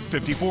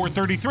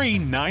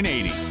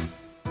 888-543-3980.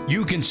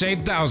 You can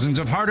save thousands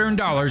of hard-earned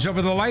dollars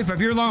over the life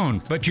of your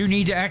loan, but you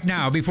need to act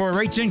now before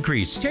rates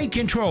increase. Take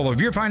control of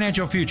your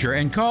financial future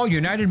and call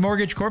United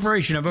Mortgage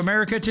Corporation of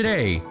America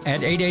today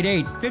at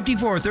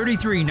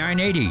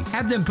 888-543-3980.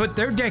 Have them put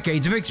their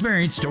decades of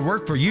experience to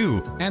work for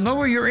you and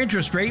lower your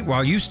interest rate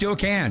while you still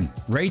can.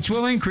 Rates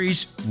will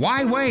increase.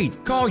 Why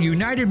wait? Call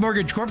United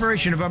Mortgage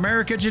Corporation of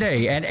America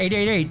today at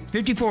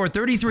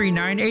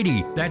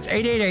 888-543-3980. That's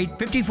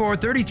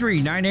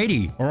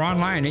 888-543-3980 or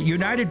online at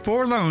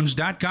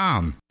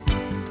UnitedForLoans.com.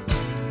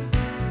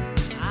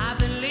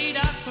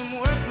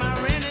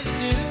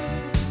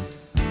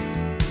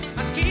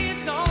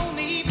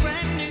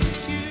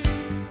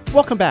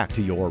 Welcome back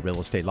to Your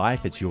Real Estate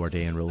Life. It's your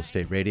day in real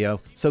estate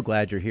radio. So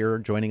glad you're here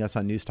joining us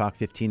on News Talk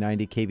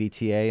 1590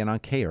 KVTA and on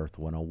K-Earth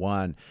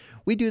 101.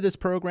 We do this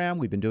program.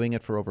 We've been doing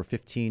it for over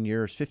 15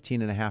 years,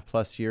 15 and a half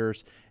plus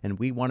years, and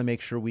we want to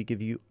make sure we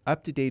give you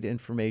up-to-date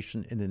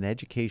information and an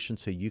education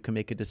so you can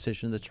make a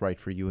decision that's right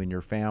for you and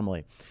your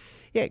family.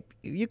 Yeah,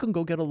 you can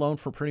go get a loan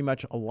for pretty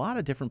much a lot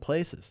of different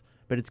places,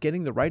 but it's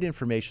getting the right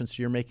information so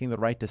you're making the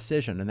right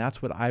decision, and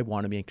that's what I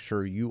want to make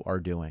sure you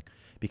are doing,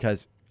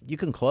 because you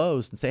can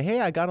close and say,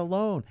 hey, I got a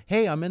loan.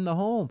 Hey, I'm in the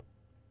home.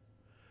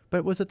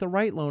 But was it the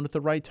right loan at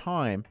the right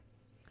time?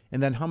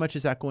 And then how much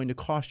is that going to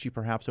cost you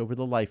perhaps over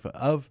the life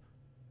of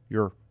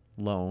your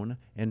loan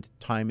and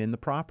time in the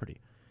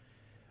property?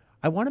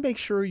 I want to make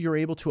sure you're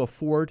able to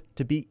afford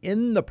to be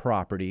in the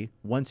property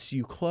once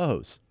you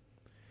close.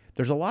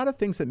 There's a lot of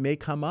things that may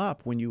come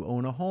up when you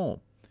own a home.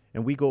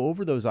 And we go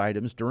over those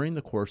items during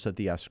the course of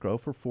the escrow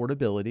for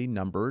affordability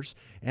numbers.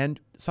 And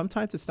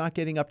sometimes it's not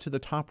getting up to the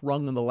top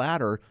rung on the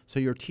ladder, so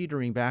you're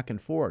teetering back and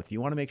forth.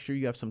 You want to make sure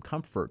you have some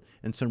comfort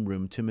and some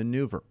room to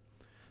maneuver.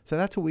 So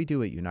that's what we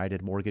do at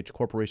United Mortgage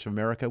Corporation of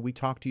America. We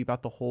talk to you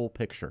about the whole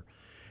picture.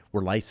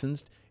 We're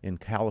licensed in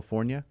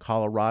California,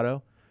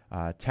 Colorado,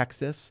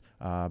 Texas,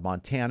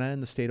 Montana,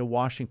 and the state of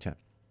Washington.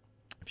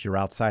 If you're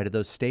outside of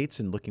those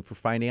states and looking for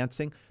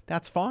financing,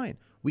 that's fine.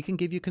 We can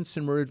give you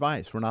consumer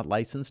advice. We're not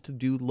licensed to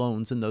do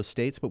loans in those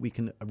states, but we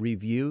can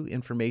review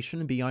information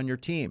and be on your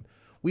team.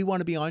 We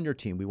want to be on your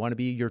team. We want to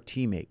be your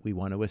teammate. We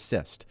want to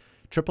assist.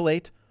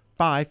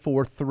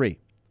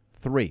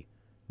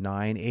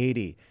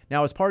 888-543-3980.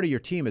 Now, as part of your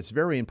team, it's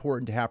very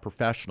important to have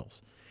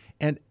professionals.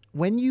 And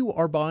when you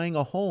are buying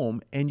a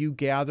home and you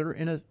gather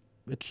in a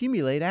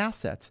accumulate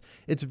assets.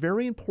 It's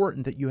very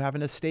important that you have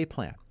an estate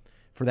plan.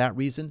 For that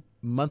reason,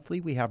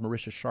 monthly we have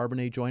Marisha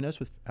Charbonnet join us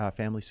with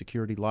Family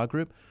Security Law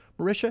Group.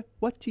 Marisha,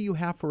 what do you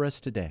have for us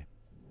today?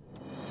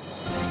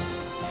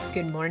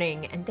 Good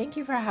morning, and thank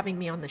you for having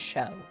me on the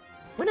show.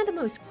 One of the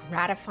most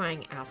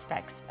gratifying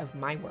aspects of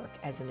my work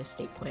as an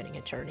estate planning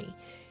attorney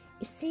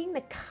is seeing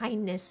the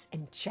kindness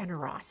and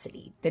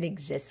generosity that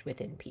exists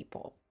within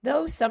people.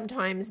 Though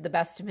sometimes the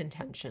best of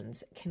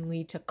intentions can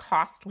lead to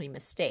costly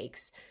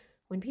mistakes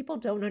when people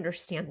don't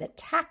understand the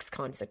tax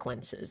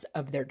consequences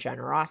of their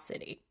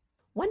generosity.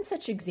 One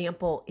such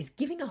example is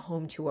giving a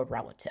home to a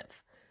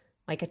relative,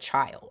 like a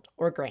child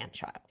or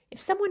grandchild. If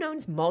someone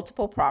owns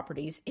multiple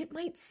properties, it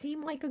might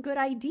seem like a good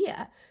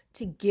idea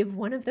to give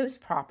one of those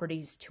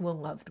properties to a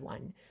loved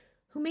one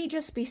who may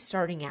just be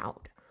starting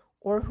out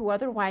or who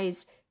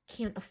otherwise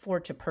can't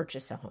afford to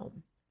purchase a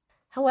home.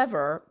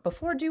 However,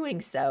 before doing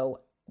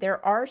so,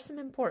 there are some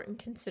important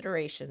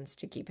considerations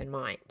to keep in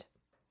mind.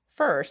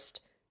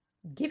 First,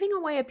 giving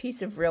away a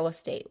piece of real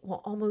estate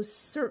will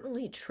almost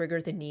certainly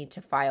trigger the need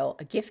to file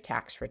a gift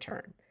tax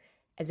return,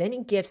 as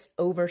any gifts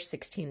over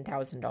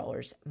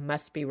 $16,000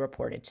 must be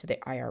reported to the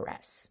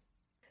IRS.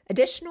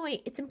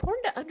 Additionally, it's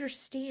important to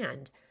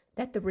understand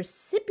that the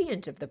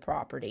recipient of the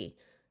property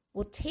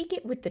will take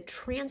it with the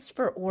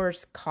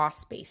transferor's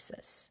cost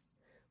basis,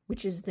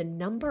 which is the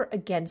number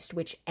against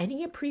which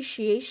any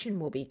appreciation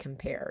will be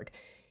compared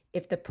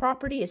if the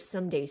property is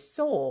someday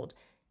sold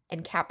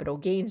and capital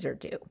gains are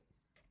due.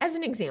 As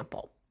an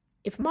example,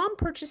 if mom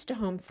purchased a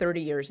home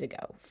 30 years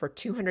ago for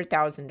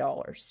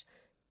 $200,000,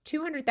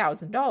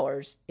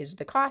 $200,000 is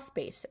the cost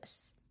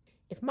basis.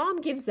 If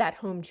mom gives that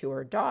home to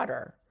her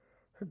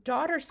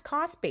daughter's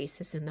cost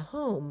basis in the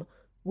home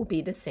will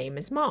be the same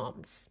as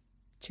mom's,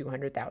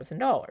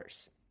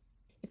 $200,000.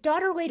 If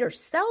daughter later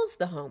sells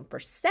the home for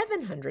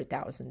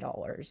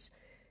 $700,000,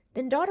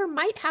 then daughter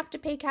might have to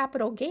pay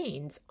capital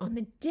gains on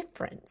the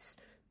difference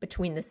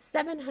between the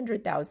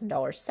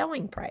 $700,000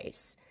 selling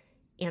price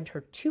and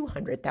her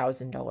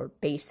 $200,000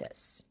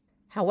 basis.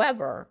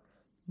 However,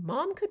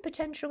 mom could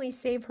potentially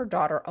save her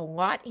daughter a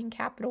lot in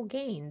capital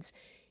gains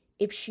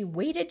if she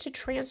waited to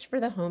transfer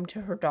the home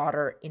to her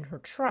daughter in her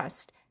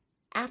trust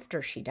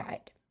after she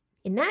died.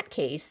 In that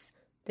case,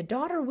 the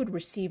daughter would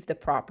receive the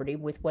property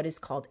with what is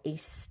called a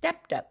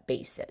stepped-up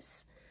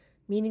basis,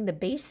 meaning the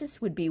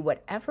basis would be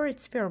whatever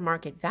its fair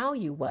market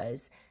value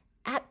was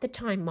at the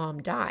time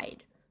mom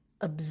died,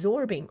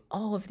 absorbing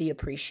all of the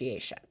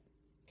appreciation.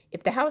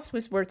 If the house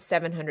was worth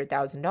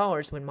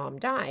 $700,000 when mom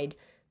died,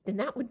 then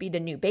that would be the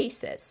new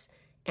basis.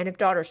 And if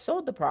daughter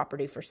sold the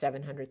property for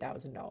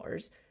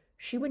 $700,000,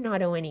 she would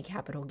not owe any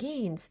capital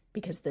gains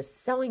because the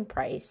selling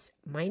price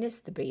minus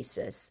the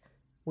basis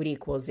would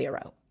equal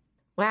zero.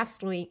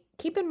 Lastly,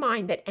 keep in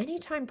mind that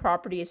anytime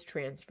property is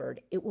transferred,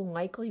 it will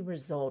likely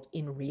result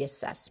in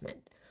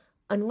reassessment,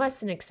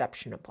 unless an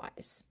exception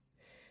applies.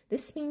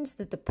 This means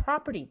that the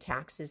property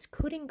taxes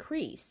could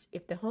increase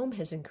if the home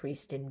has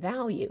increased in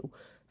value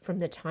from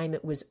the time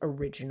it was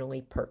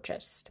originally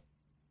purchased.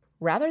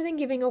 Rather than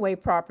giving away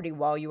property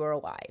while you are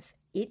alive,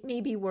 it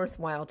may be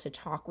worthwhile to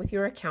talk with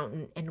your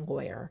accountant and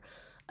lawyer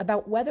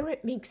about whether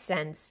it makes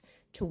sense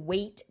to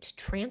wait to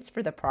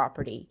transfer the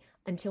property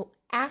until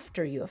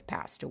after you have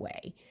passed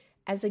away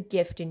as a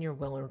gift in your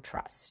will or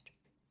trust.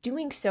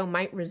 Doing so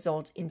might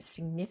result in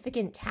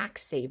significant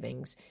tax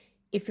savings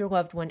if your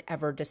loved one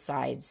ever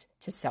decides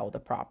to sell the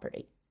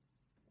property.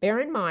 Bear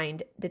in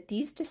mind that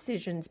these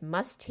decisions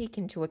must take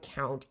into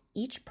account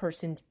each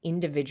person's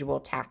individual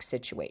tax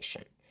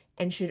situation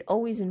and should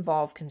always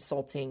involve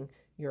consulting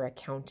your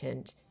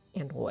accountant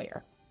and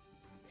lawyer.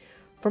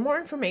 For more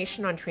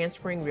information on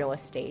transferring real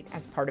estate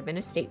as part of an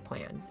estate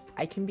plan,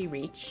 I can be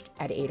reached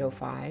at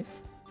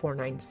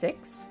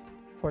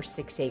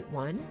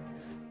 805-496-4681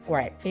 or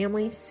at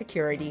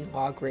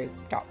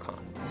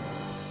FamilySecurityLawGroup.com.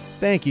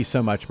 Thank you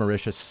so much,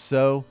 Marisha.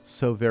 So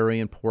very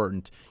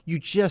important. You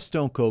just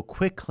don't go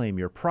quick claim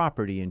your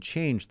property and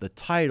change the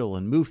title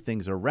and move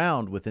things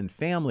around within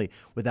family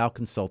without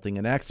consulting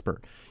an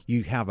expert.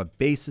 You have a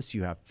basis.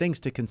 You have things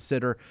to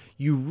consider.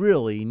 You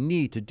really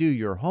need to do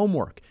your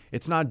homework.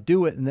 It's not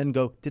do it and then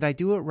go, did I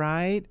do it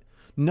right?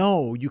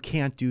 No, you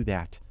can't do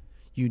that.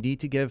 You need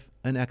to give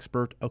an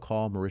expert a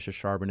call, Marisha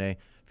Charbonnet,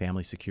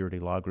 Family Security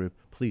Law Group.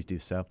 Please do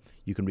so.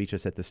 You can reach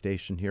us at the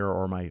station here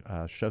or my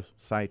show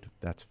site.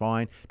 That's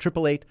fine.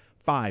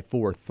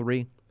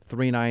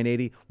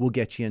 888-543-3980. We'll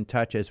get you in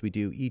touch as we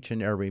do each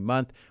and every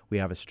month. We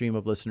have a stream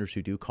of listeners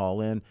who do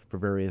call in for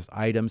various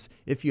items.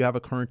 If you have a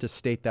current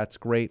estate, that's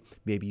great.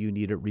 Maybe you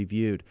need it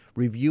reviewed.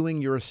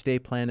 Reviewing your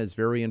estate plan is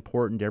very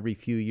important every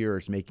few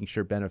years, making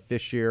sure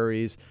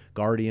beneficiaries,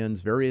 guardians,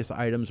 various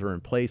items are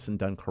in place and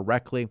done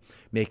correctly,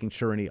 making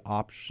sure any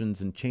options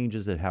and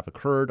changes that have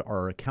occurred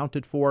are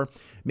accounted for,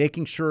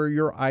 making sure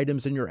your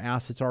items and your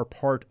assets are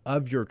part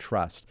of your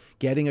trust.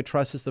 Getting a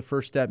trust is the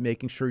first step.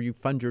 Making sure you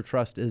fund your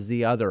trust is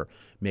the other.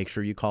 Make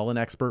sure you call an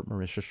expert.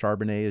 Marisha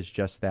Charbonnet is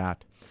just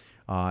that.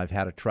 I've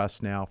had a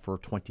trust now for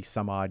 20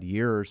 some odd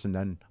years, and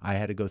then I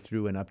had to go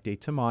through and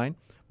update to mine.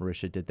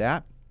 Marisha did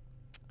that.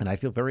 And I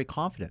feel very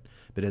confident.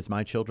 But as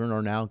my children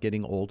are now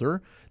getting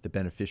older, the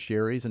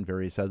beneficiaries and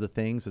various other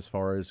things as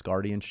far as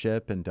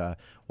guardianship and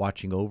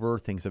watching over,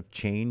 things have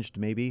changed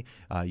maybe.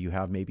 You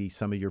have maybe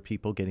some of your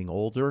people getting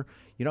older.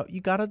 You know,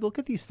 you got to look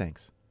at these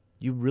things.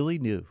 You really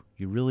do.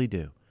 You really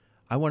do.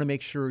 I want to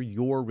make sure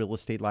your real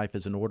estate life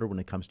is in order when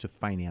it comes to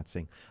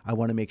financing. I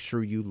want to make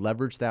sure you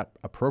leverage that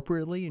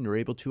appropriately and you're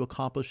able to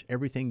accomplish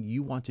everything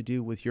you want to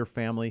do with your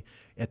family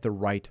at the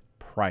right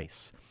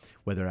price.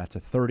 Whether that's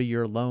a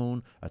 30-year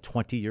loan, a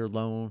 20-year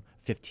loan,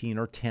 15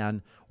 or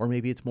 10, or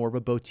maybe it's more of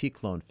a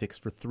boutique loan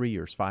fixed for 3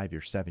 years, 5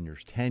 years, 7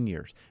 years, 10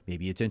 years.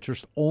 Maybe it's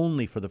interest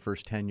only for the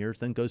first 10 years,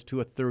 then goes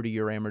to a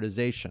 30-year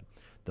amortization.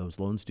 Those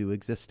loans do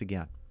exist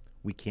again.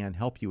 We can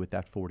help you with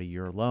that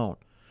 40-year loan.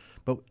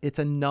 But it's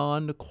a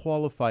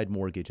non-qualified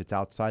mortgage. It's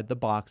outside the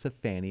box of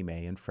Fannie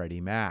Mae and Freddie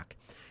Mac.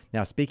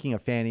 Now, speaking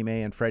of Fannie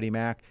Mae and Freddie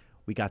Mac,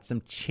 we got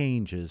some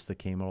changes that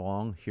came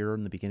along here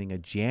in the beginning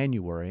of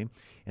January,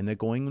 and they're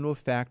going into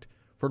effect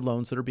for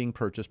loans that are being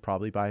purchased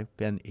probably by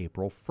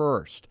April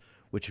 1st,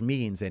 which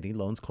means any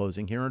loans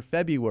closing here in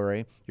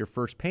February, your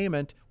first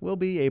payment will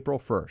be April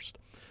 1st.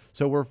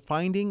 So we're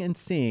finding and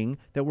seeing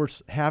that we're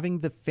having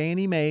the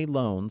Fannie Mae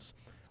loans,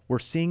 we're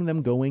seeing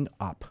them going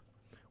up.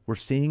 We're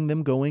seeing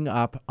them going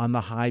up on the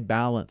high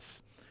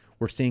balance.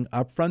 We're seeing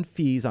upfront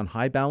fees on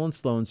high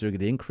balance loans that are going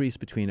to increase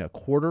between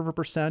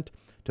 0.25%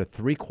 to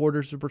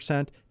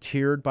 0.75%,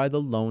 tiered by the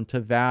loan to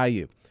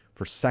value.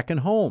 For second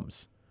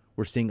homes,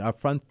 we're seeing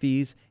upfront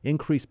fees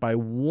increase by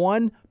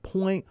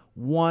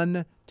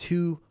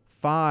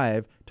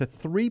 1.125 to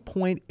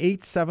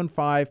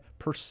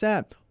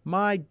 3.875%.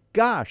 My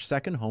gosh,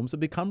 second homes have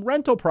become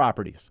rental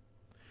properties.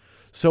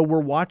 So we're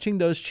watching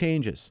those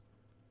changes.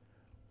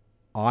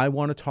 I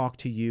want to talk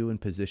to you and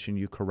position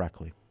you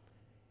correctly.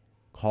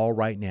 Call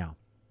right now,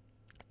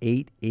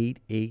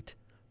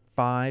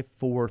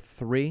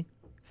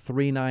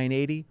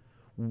 888-543-3980.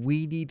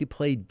 We need to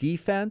play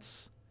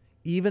defense.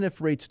 Even if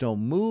rates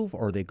don't move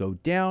or they go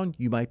down,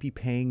 you might be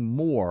paying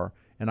more.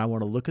 And I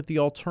want to look at the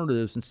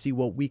alternatives and see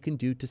what we can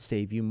do to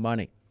save you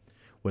money.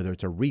 Whether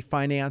it's a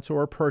refinance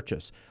or a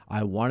purchase,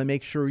 I want to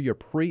make sure you're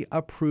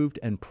pre-approved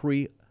and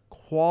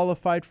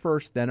pre-qualified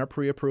first, then a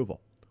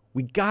pre-approval.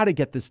 We got to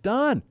get this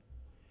done.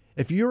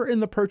 If you're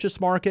in the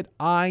purchase market,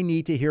 I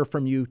need to hear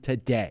from you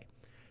today.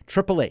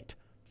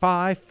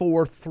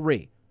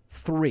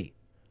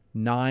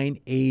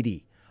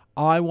 888-543-3980.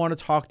 I want to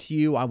talk to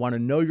you. I want to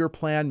know your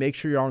plan. Make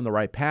sure you're on the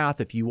right path.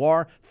 If you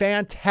are,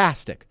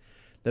 fantastic.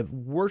 The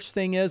worst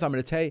thing is I'm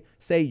going to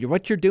say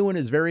what you're doing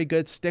is very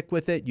good. Stick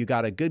with it. You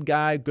got a good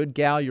guy, good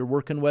gal you're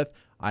working with.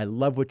 I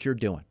love what you're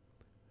doing.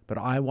 But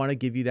I want to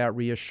give you that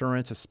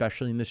reassurance,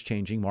 especially in this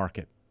changing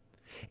market.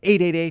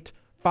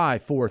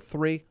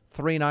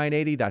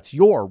 888-543-3980. That's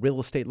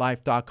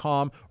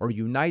yourrealestatelife.com or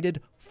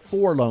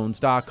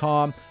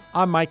UnitedForLoans.com.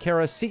 I'm Mike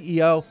Harris,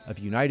 CEO of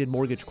United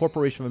Mortgage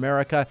Corporation of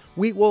America.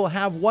 We will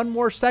have one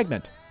more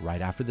segment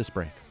right after this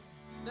break.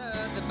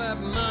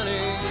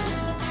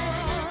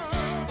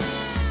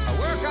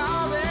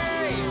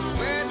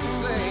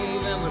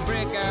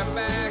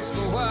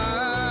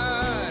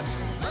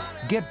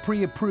 Get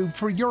pre-approved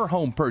for your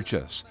home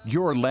purchase.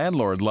 Your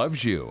landlord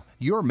loves you.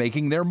 You're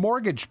making their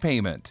mortgage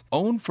payment.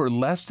 Own for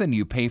less than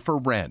you pay for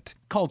rent.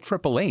 Call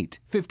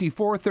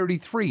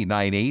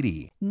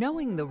 888-5433-980.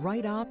 Knowing the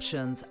right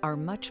options are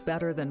much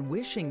better than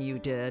wishing you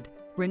did.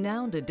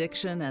 Renowned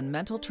addiction and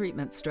mental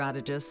treatment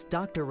strategist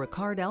Dr.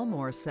 Ricard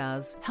Elmore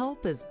says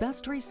help is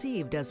best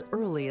received as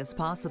early as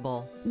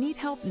possible. Need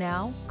help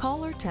now?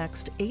 Call or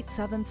text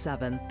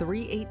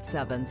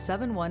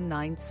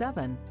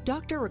 877-387-7197.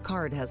 Dr.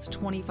 Ricard has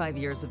 25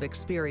 years of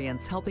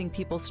experience helping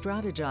people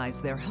strategize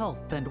their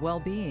health and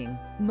well-being.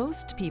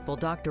 Most people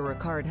Dr.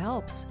 Ricard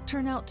helps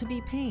turn out to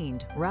be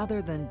pained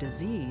rather than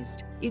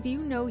diseased. If you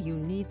know you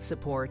need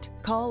support,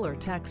 call or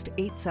text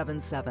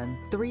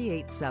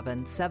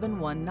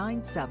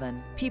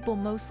 877-387-7197. People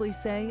mostly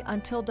say,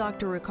 until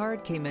Dr.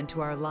 Ricard came into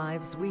our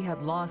lives, we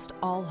had lost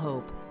all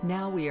hope.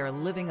 Now we are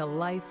living a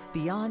life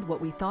beyond what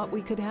we thought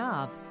we could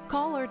have.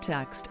 Call or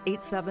text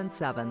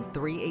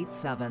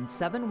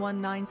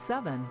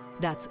 877-387-7197.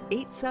 That's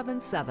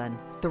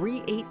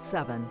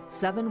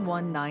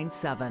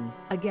 877-387-7197.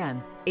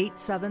 Again,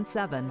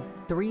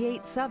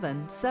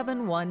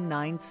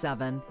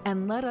 877-387-7197.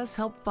 And let us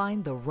help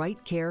find the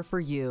right care for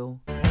you.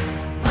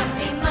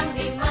 Money,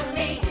 money,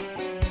 money.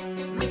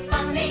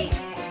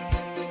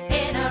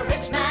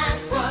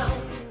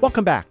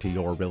 Welcome back to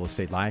Your Real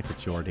Estate Life.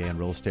 It's Your Day in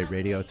Real Estate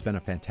Radio. It's been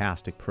a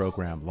fantastic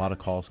program. A lot of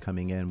calls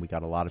coming in. We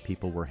got a lot of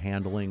people we're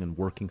handling and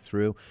working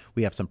through.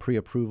 We have some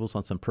pre-approvals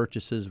on some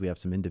purchases. We have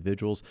some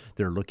individuals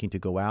that are looking to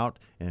go out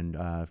and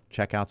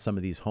check out some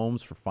of these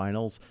homes for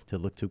finals to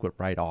look to get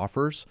right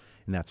offers,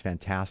 and that's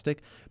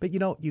fantastic. But,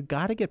 you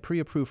got to get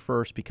pre-approved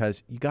first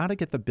because you got to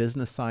get the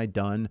business side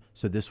done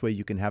so this way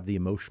you can have the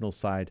emotional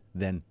side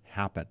then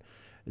happen.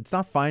 It's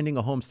not finding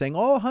a home saying,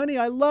 oh, honey,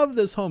 I love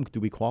this home. Do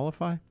we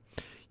qualify?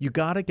 You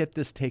got to get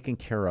this taken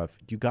care of.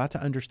 You got to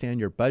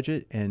understand your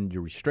budget and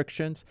your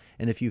restrictions.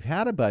 And if you've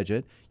had a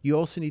budget, you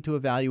also need to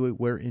evaluate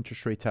where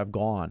interest rates have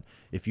gone.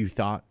 If you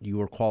thought you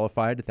were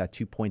qualified at that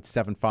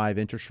 2.75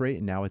 interest rate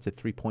and now it's at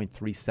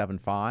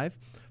 3.375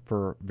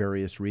 for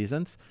various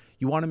reasons,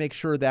 you want to make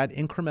sure that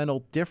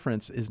incremental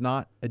difference is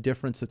not a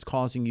difference that's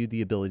causing you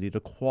the ability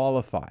to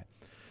qualify.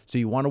 So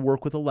you want to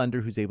work with a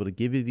lender who's able to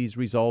give you these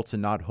results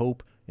and not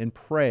hope and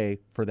pray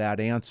for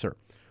that answer.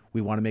 We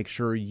want to make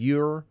sure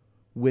your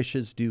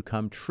wishes do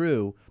come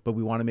true, but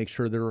we want to make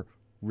sure they're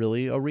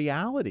really a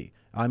reality.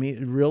 I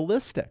mean,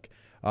 realistic.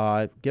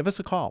 Give us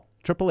a call,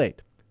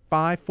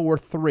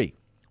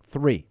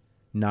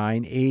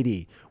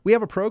 888-543-3980. We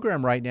have a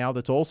program right now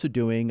that's also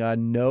doing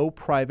no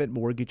private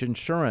mortgage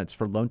insurance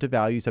for loan to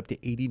values up to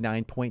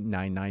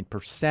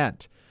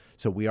 89.99%.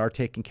 So we are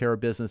taking care of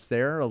business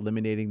there,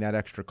 eliminating that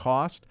extra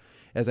cost.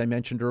 As I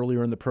mentioned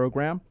earlier in the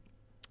program,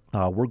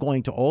 we're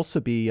going to also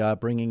be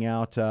bringing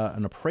out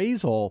an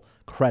appraisal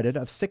credit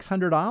of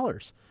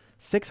 $600.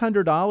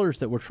 $600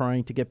 that we're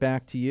trying to get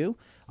back to you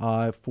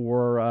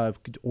for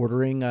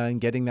ordering and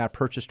getting that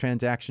purchase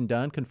transaction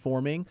done,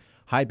 conforming,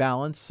 high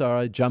balance,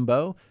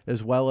 jumbo,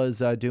 as well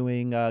as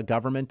doing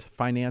government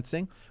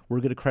financing. We're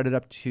going to credit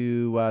up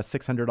to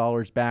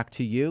 $600 back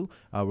to you.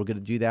 We're going to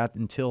do that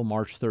until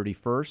March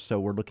 31st. So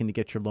we're looking to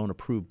get your loan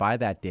approved by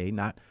that day.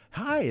 Not,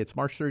 hi, it's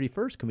March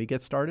 31st. Can we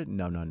get started?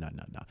 No.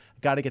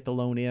 Got to get the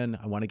loan in.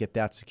 I want to get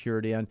that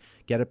secured in,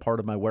 get it part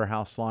of my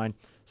warehouse line.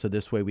 So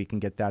this way we can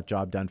get that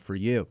job done for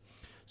you.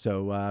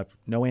 So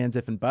no ands,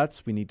 if, and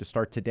buts. We need to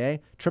start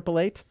today.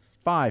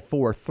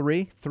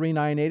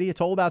 888-543-3980.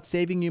 It's all about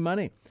saving you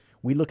money.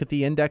 We look at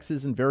the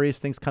indexes and various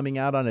things coming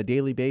out on a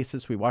daily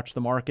basis. We watch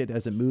the market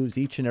as it moves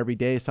each and every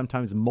day,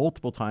 sometimes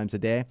multiple times a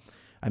day.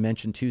 I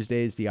mentioned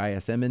Tuesdays, the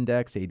ISM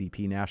Index,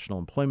 ADP National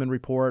Employment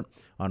Report.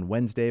 On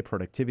Wednesday,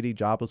 productivity,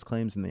 jobless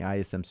claims, and the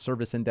ISM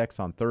Service Index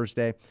on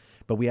Thursday.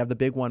 But we have the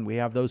big one. We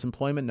have those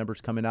employment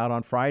numbers coming out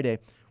on Friday.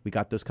 We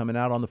got those coming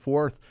out on the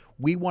 4th.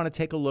 We want to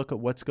take a look at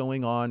what's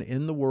going on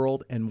in the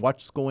world and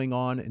what's going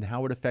on and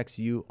how it affects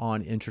you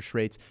on interest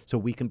rates so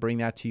we can bring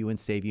that to you and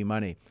save you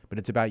money. But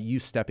it's about you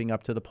stepping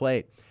up to the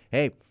plate.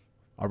 Hey,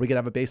 are we going to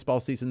have a baseball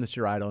season this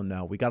year? I don't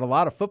know. We got a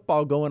lot of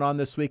football going on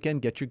this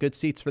weekend. Get your good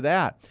seats for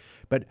that.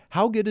 But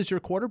how good is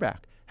your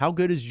quarterback? How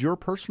good is your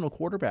personal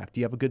quarterback? Do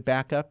you have a good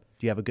backup?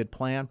 Do you have a good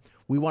plan?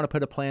 We want to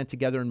put a plan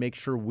together and make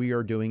sure we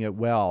are doing it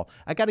well.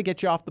 I got to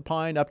get you off the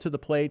pine, up to the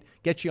plate,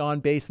 get you on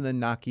base, and then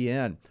knock you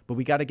in. But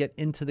we got to get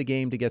into the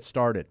game to get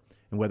started.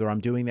 And whether I'm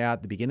doing that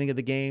at the beginning of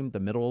the game,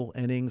 the middle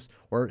innings,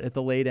 or at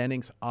the late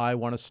innings, I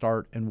want to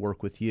start and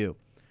work with you.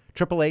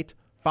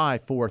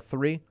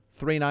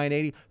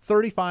 888-543-3980.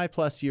 35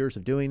 plus years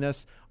of doing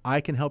this.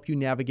 I can help you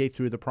navigate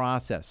through the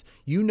process.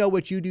 You know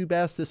what you do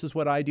best. This is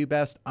what I do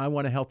best. I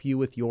want to help you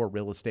with your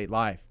real estate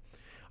life.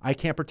 I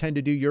can't pretend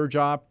to do your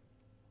job.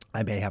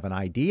 I may have an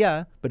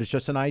idea, but it's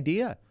just an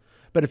idea.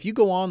 But if you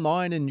go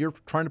online and you're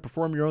trying to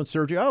perform your own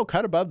surgery,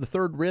 cut above the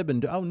third rib,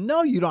 and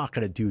no, you're not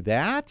going to do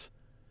that.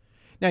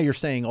 Now you're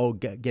saying,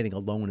 getting a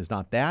loan is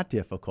not that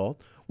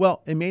difficult.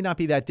 Well, it may not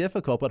be that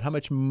difficult, but how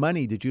much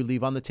money did you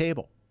leave on the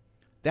table?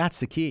 That's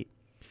the key.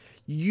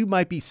 You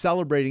might be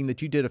celebrating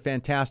that you did a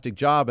fantastic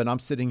job, and I'm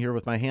sitting here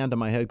with my hand on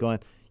my head going,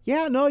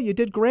 yeah, no, you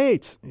did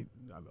great.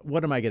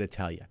 What am I going to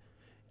tell you?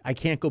 I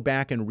can't go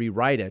back and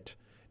rewrite it.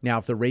 Now,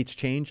 if the rates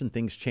change and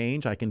things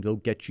change, I can go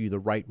get you the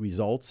right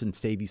results and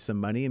save you some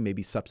money and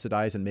maybe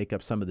subsidize and make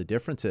up some of the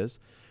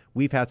differences.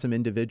 We've had some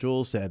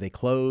individuals, they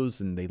close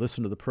and they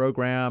listen to the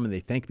program and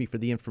they thank me for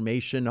the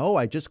information. Oh,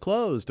 I just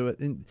closed.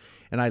 And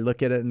I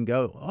look at it and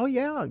go, oh,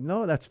 yeah,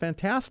 no, that's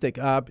fantastic.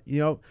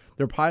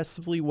 There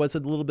possibly was a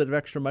little bit of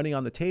extra money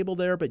on the table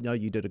there, but no,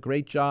 you did a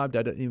great job.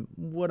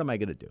 What am I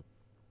going to do?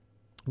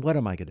 What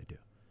am I going to do?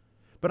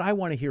 But I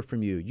want to hear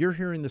from you. You're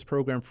hearing this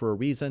program for a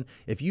reason.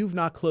 If you've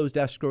not closed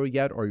escrow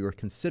yet or you're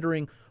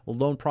considering a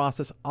loan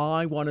process,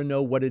 I want to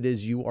know what it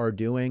is you are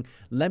doing.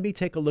 Let me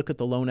take a look at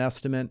the loan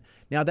estimate.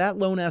 Now, that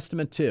loan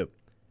estimate, too,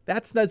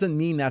 that doesn't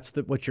mean that's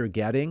what you're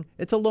getting.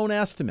 It's a loan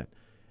estimate.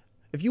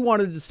 If you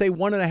wanted to say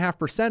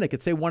 1.5%, it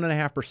could say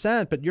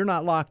 1.5%, but you're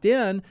not locked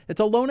in.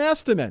 It's a loan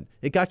estimate.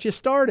 It got you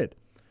started.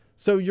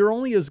 So you're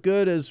only as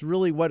good as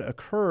really what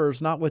occurs,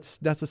 not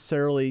what's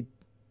necessarily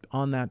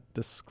on that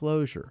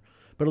disclosure.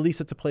 But at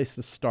least it's a place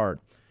to start.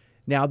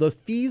 Now, the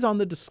fees on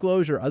the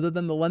disclosure, other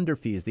than the lender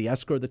fees, the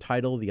escrow, the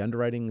title, the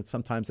underwriting,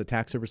 sometimes the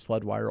tax service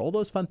flood wire, all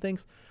those fun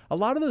things, a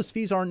lot of those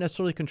fees aren't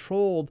necessarily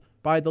controlled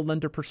by the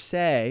lender per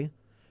se.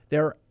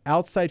 They're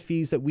outside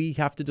fees that we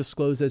have to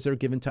disclose as they're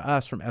given to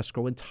us from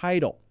escrow and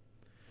title.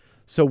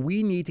 So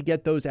we need to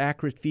get those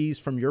accurate fees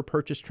from your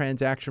purchase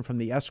transaction from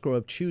the escrow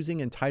of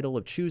choosing and title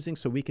of choosing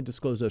so we can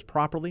disclose those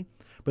properly.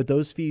 But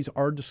those fees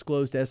are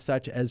disclosed as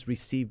such as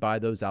received by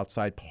those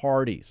outside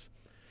parties.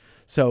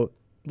 So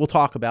we'll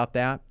talk about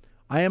that.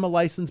 I am a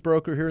licensed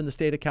broker here in the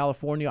state of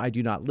California. I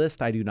do not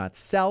list. I do not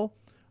sell.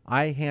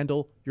 I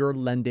handle your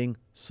lending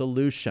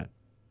solution.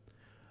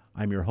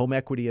 I'm your home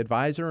equity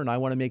advisor, and I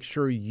want to make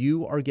sure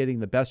you are getting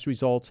the best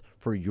results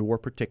for your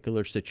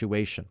particular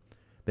situation.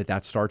 But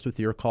that starts with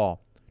your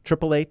call.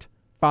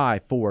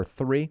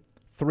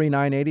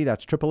 888-543-3980.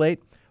 That's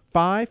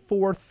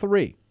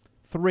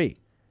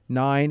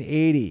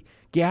 888-543-3980.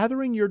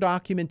 Gathering your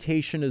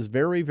documentation is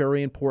very,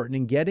 very important,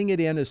 and getting it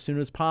in as soon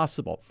as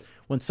possible.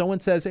 When someone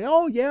says,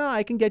 oh, yeah,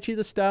 I can get you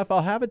the stuff,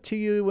 I'll have it to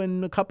you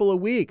in a couple of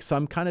weeks,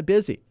 I'm kind of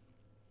busy.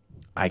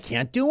 I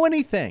can't do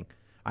anything.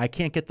 I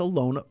can't get the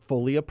loan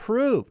fully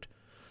approved.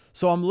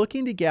 So I'm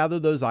looking to gather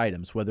those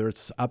items, whether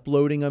it's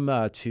uploading them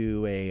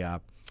to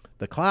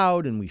the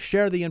cloud and we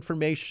share the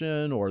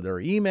information, or they're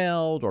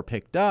emailed or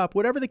picked up,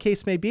 whatever the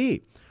case may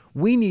be.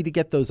 We need to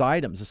get those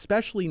items,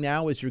 especially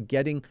now as you're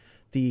getting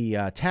the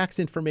tax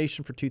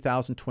information for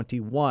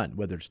 2021,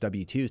 whether it's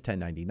W-2s,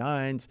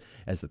 1099s,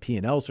 as the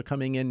P&Ls are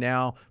coming in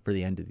now for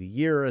the end of the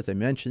year. As I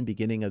mentioned,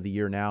 beginning of the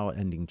year now,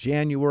 ending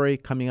January,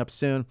 coming up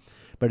soon.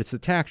 But it's the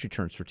tax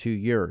returns for 2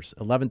 years,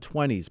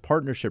 1120s,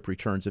 partnership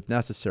returns if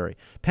necessary,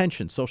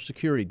 pension, Social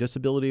Security,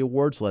 disability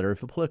awards letter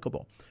if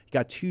applicable. You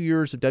got 2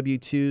 years of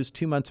W-2s,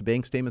 2 months of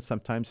bank statements,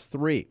 sometimes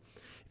 3.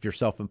 If you're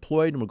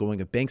self-employed and we're going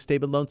with bank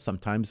statement loans,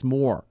 sometimes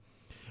more.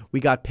 We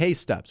got pay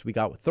stubs. We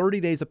got 30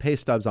 days of pay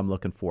stubs I'm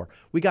looking for.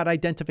 We got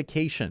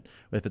identification.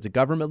 If it's a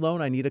government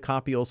loan, I need a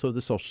copy also of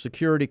the Social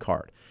Security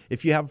card.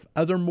 If you have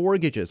other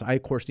mortgages, I,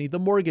 of course, need the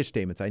mortgage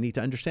statements. I need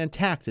to understand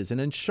taxes and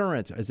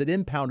insurance. Is it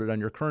impounded on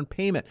your current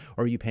payment,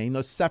 or are you paying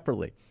those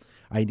separately?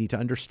 I need to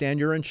understand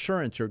your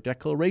insurance, your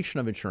declaration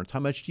of insurance. How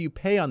much do you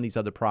pay on these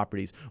other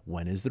properties?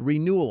 When is the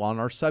renewal on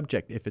our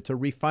subject if it's a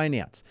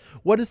refinance?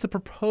 What is the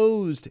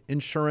proposed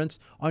insurance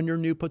on your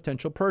new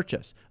potential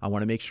purchase? I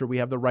want to make sure we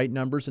have the right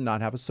numbers and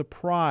not have a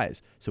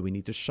surprise. So we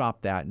need to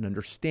shop that and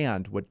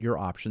understand what your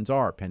options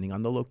are, depending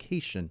on the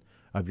location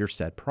of your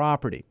said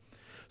property.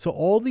 So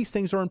all these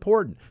things are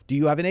important. Do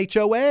you have an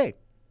HOA?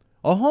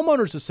 A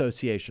homeowners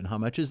association? How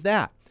much is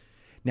that?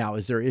 Now,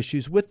 is there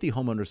issues with the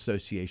homeowner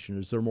association?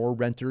 Is there more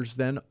renters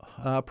than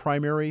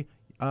primary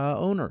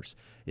owners?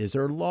 Is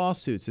there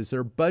lawsuits? Is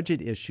there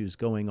budget issues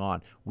going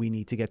on? We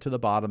need to get to the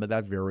bottom of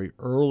that very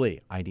early.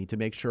 I need to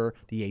make sure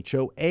the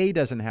HOA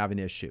doesn't have an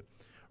issue.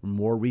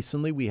 More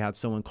recently, we had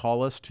someone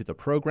call us to the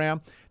program.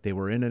 They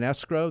were in an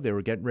escrow. They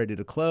were getting ready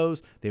to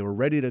close. They were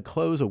ready to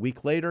close a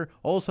week later.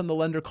 All of a sudden, the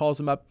lender calls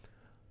them up.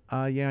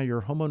 Yeah,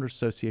 your homeowner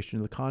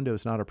association, the condo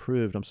is not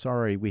approved. I'm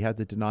sorry, we had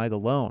to deny the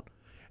loan.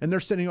 And they're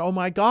sitting, oh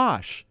my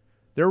gosh,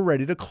 they're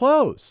ready to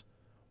close.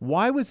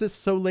 Why was this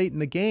so late in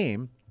the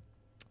game?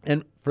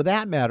 And for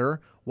that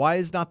matter, why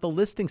is not the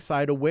listing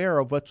side aware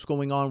of what's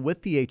going on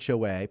with the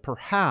HOA,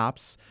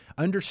 perhaps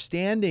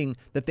understanding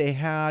that they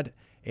had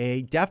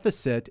a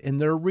deficit in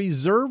their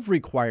reserve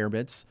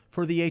requirements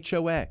for the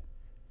HOA?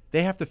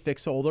 They have to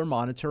fix all their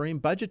monetary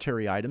and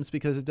budgetary items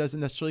because it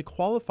doesn't necessarily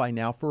qualify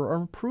now for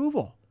an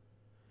approval.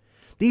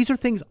 These are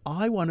things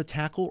I want to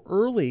tackle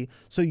early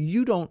so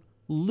you don't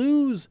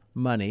lose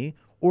money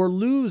or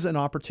lose an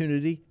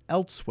opportunity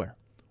elsewhere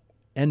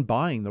and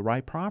buying the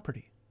right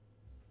property.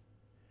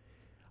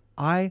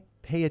 I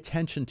pay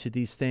attention to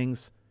these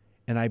things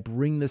and I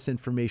bring this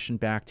information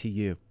back to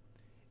you.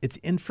 It's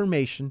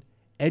information,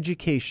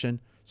 education,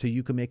 so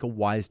you can make a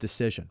wise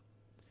decision.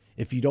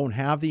 If you don't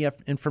have the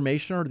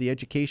information or the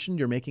education,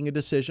 you're making a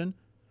decision,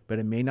 but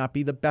it may not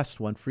be the best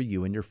one for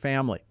you and your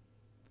family.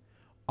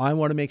 I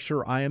want to make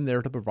sure I am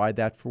there to provide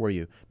that for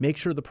you. Make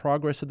sure the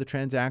progress of the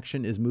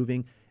transaction is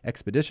moving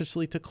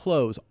expeditiously to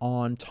close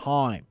on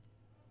time.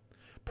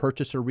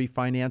 Purchase or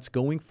refinance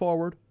going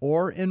forward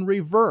or in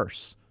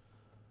reverse.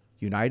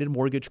 United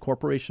Mortgage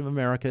Corporation of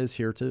America is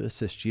here to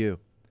assist you.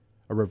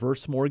 A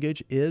reverse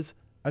mortgage is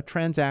a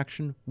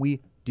transaction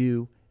we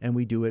do, and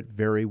we do it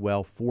very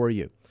well for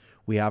you.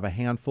 We have a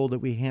handful that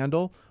we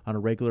handle on a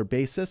regular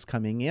basis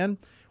coming in.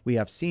 We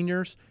have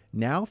seniors,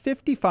 now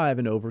 55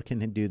 and over, can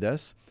do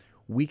this.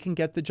 We can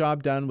get the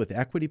job done with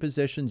equity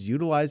positions,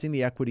 utilizing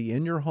the equity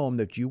in your home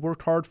that you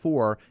worked hard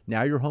for.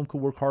 Now your home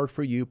can work hard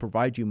for you,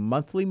 provide you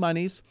monthly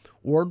monies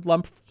or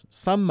lump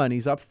sum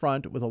monies up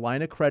front with a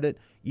line of credit,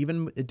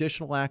 even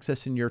additional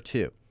access in year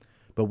 2.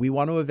 But we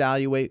want to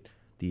evaluate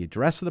the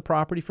address of the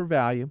property for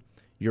value,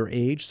 your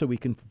age, so we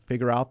can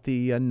figure out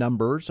the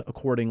numbers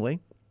accordingly.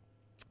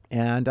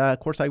 And of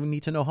course, I would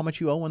need to know how much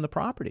you owe on the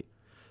property.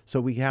 So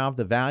we have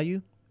the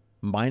value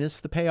minus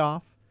the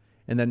payoff.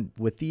 And then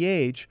with the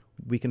age,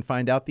 we can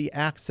find out the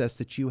access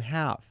that you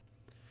have.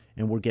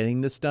 And we're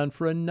getting this done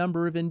for a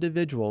number of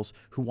individuals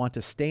who want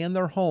to stay in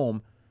their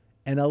home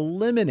and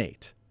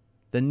eliminate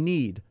the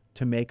need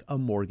to make a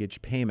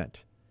mortgage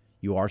payment.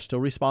 You are still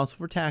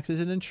responsible for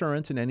taxes and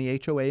insurance and any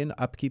HOA and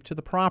upkeep to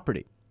the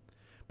property,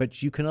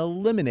 but you can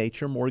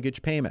eliminate your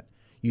mortgage payment.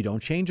 You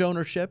don't change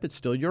ownership. It's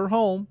still your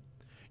home.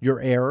 Your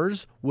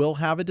heirs will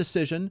have a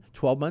decision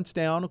 12 months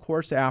down, of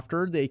course,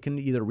 after. They can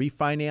either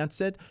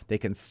refinance it, they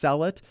can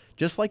sell it,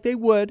 just like they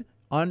would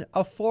on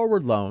a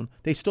forward loan.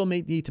 They still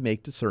may need to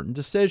make certain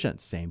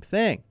decisions. Same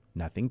thing.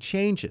 Nothing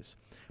changes.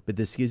 But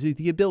this gives you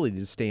the ability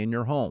to stay in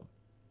your home.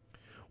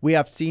 We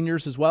have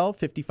seniors as well,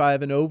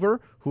 55 and over,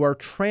 who are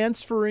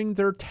transferring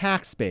their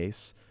tax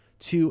base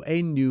to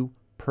a new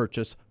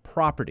purchase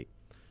property.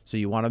 So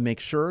you want to make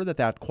sure that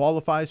that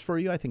qualifies for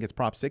you. I think it's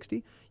Prop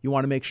 60. You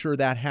want to make sure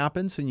that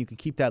happens and you can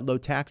keep that low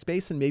tax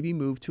base and maybe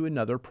move to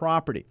another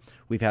property.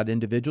 We've had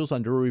individuals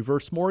under a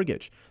reverse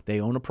mortgage.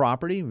 They own a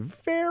property,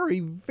 very,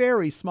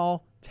 very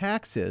small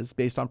taxes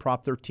based on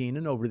Prop 13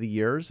 and over the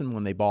years and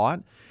when they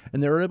bought,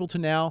 and they're able to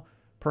now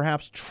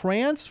perhaps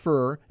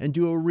transfer and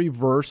do a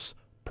reverse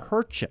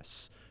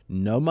purchase.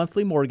 No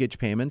monthly mortgage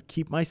payment,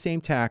 keep my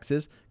same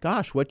taxes.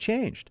 Gosh, what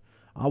changed?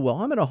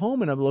 Well, I'm in a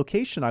home in a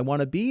location I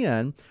want to be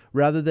in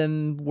rather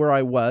than where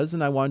I was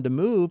and I wanted to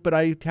move, but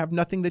I have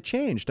nothing that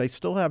changed. I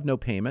still have no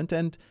payment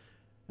and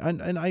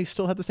I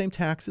still have the same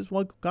taxes.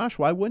 Well, gosh,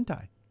 why wouldn't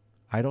I?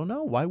 I don't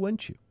know. Why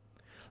wouldn't you?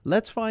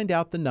 Let's find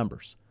out the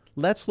numbers.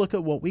 Let's look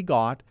at what we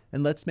got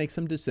and let's make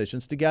some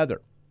decisions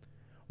together.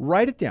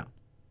 Write it down.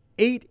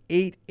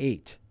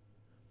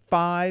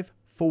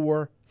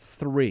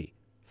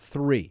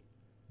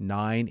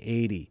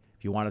 888-543-3980.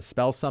 If you want to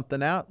spell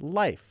something out,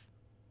 life.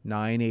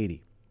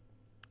 980.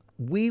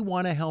 We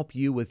want to help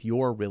you with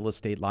your real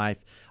estate life.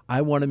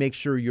 I want to make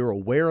sure you're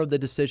aware of the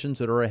decisions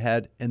that are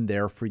ahead and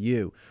there for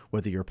you.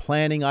 Whether you're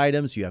planning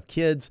items, you have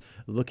kids,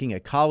 looking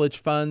at college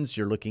funds,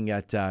 you're looking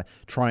at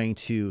trying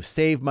to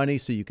save money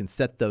so you can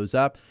set those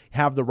up,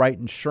 have the right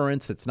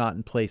insurance that's not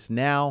in place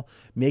now,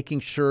 making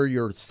sure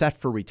you're set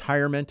for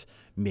retirement.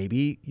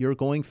 Maybe you're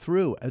going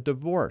through a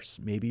divorce.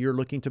 Maybe you're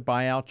looking to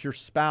buy out your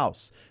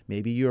spouse.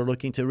 Maybe you're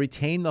looking to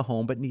retain the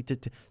home but need to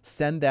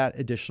send that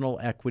additional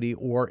equity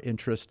or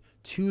interest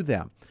to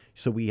them.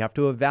 So we have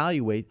to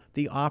evaluate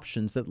the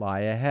options that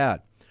lie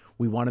ahead.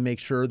 We want to make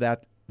sure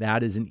that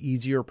that is an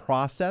easier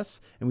process,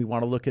 and we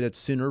want to look at it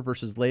sooner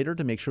versus later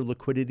to make sure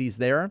liquidity is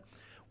there.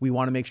 We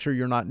want to make sure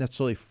you're not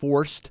necessarily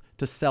forced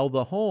to sell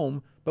the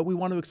home, but we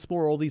want to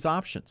explore all these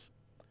options.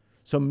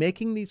 So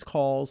making these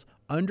calls,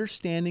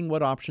 understanding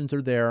what options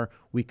are there,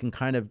 we can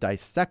kind of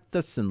dissect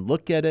this and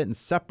look at it and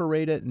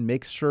separate it and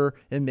make sure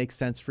it makes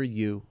sense for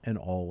you and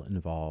all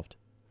involved.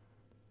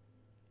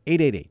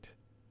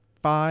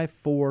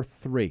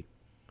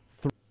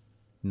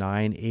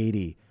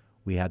 888-543-3980.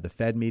 We had the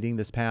Fed meeting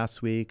this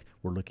past week.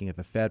 We're looking at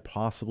the Fed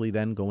possibly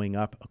then going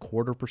up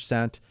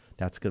 0.25%.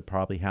 That's going to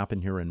probably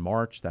happen here in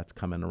March. That's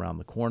coming around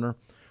the corner.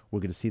 We're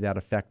going to see that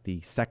affect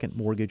the second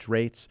mortgage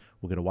rates.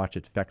 We're going to watch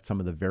it affect some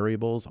of the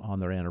variables on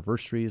their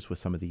anniversaries with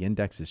some of the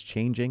indexes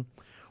changing.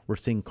 We're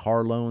seeing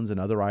car loans and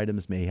other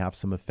items may have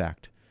some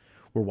effect.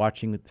 We're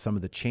watching some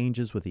of the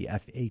changes with the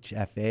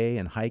FHFA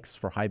and hikes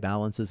for high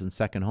balances in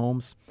second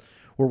homes.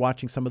 We're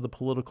watching some of the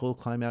political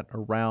climate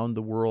around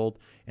the world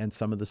and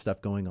some of the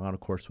stuff going on,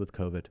 of course, with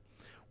COVID.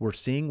 We're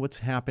seeing what's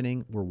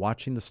happening. We're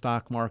watching the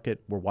stock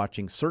market. We're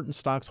watching certain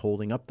stocks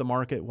holding up the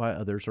market while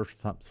others are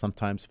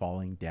sometimes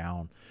falling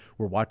down.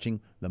 We're watching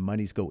the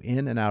monies go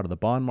in and out of the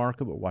bond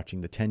market. We're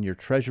watching the 10-year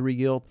Treasury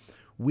yield.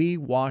 We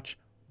watch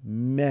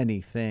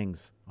many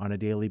things on a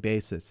daily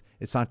basis.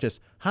 It's not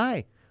just,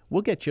 hi,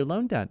 we'll get your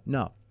loan done.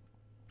 No,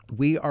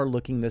 we are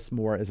looking at this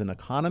more as an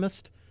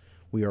economist.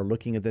 We are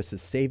looking at this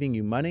as saving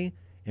you money,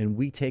 and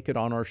we take it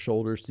on our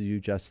shoulders to do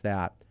just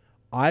that.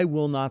 I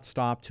will not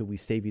stop till we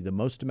save you the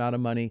most amount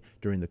of money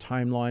during the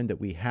timeline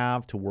that we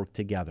have to work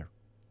together.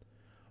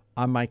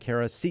 I'm Mike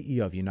Harris,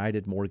 CEO of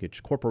United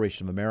Mortgage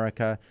Corporation of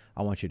America.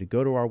 I want you to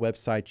go to our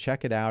website,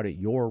 check it out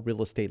at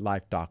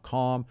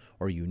yourrealestatelife.com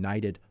or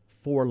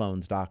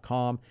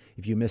unitedforloans.com.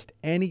 If you missed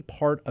any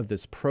part of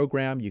this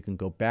program, you can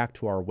go back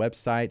to our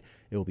website.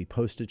 It will be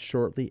posted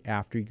shortly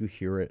after you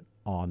hear it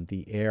on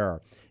the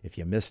air. If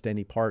you missed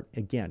any part,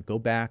 again, go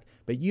back,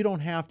 but you don't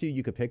have to.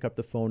 You can pick up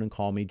the phone and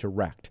call me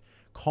direct.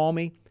 Call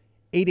me,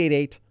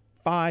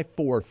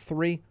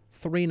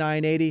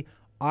 888-543-3980.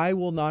 I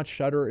will not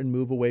shudder and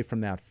move away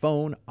from that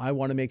phone. I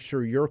want to make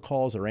sure your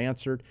calls are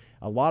answered.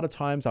 A lot of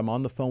times I'm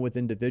on the phone with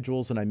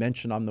individuals and I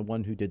mention I'm the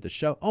one who did the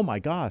show. Oh my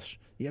gosh,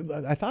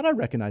 I thought I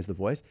recognized the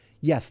voice.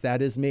 Yes,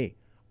 that is me.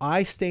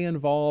 I stay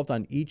involved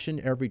on each and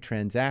every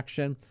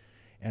transaction,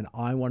 and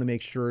I want to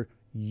make sure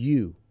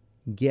you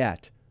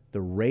get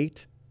the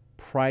rate,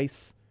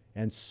 price,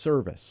 and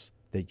service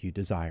that you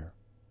desire.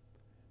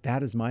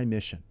 That is my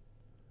mission.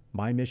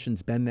 My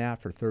mission's been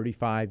that for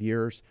 35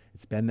 years.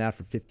 It's been that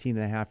for 15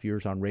 and a half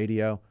years on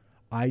radio.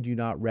 I do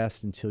not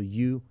rest until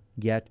you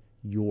get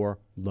your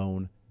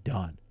loan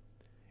done.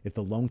 If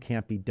the loan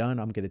can't be done,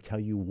 I'm going to tell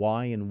you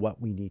why and what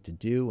we need to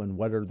do and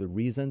what are the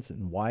reasons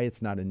and why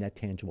it's not a net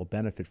tangible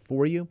benefit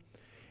for you.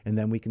 And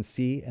then we can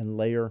see and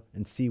layer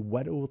and see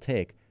what it will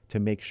take to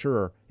make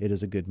sure it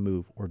is a good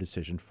move or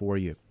decision for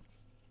you.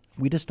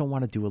 We just don't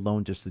want to do a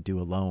loan just to do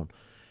a loan.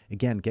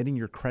 Again, getting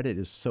your credit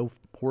is so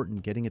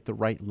important, getting it the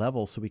right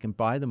level so we can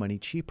buy the money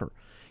cheaper.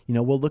 You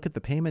know, we'll look at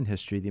the payment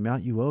history, the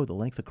amount you owe, the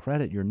length of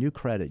credit, your new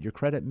credit, your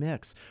credit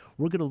mix.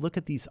 We're going to look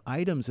at these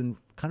items and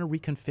kind of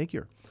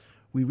reconfigure.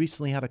 We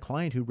recently had a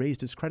client who raised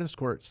his credit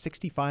score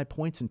 65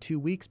 points in 2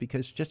 weeks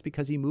because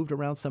he moved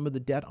around some of the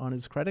debt on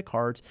his credit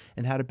cards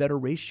and had a better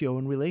ratio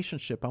and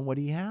relationship on what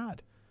he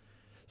had.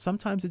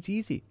 Sometimes it's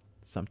easy.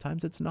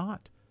 Sometimes it's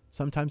not.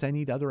 Sometimes I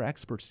need other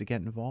experts to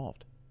get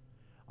involved.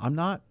 I'm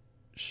not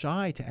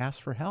shy to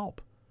ask for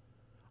help.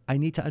 I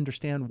need to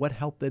understand what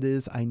help that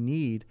is I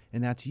need,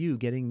 and that's you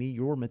getting me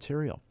your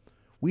material.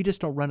 We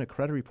just don't run a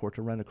credit report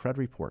to run a credit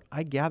report.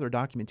 I gather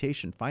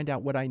documentation, find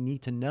out what I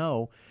need to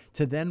know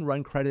to then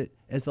run credit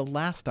as the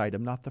last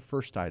item, not the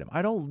first item.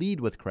 I don't lead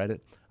with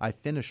credit. I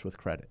finish with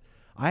credit.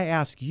 I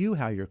ask you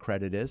how your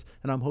credit is,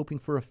 and I'm hoping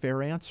for a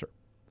fair answer.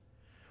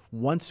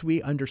 Once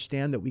we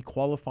understand that we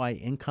qualify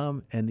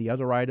income and the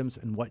other items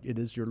and what it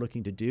is you're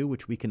looking to do,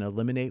 which we can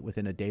eliminate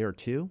within a day or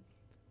two,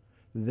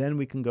 then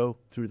we can go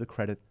through the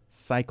credit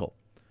cycle.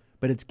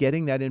 But it's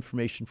getting that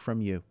information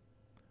from you.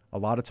 A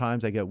lot of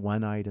times I get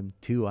one item,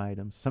 two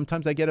items.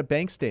 Sometimes I get a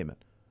bank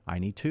statement. I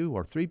need 2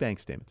 or 3 bank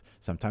statements.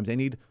 Sometimes I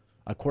need,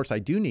 of course, I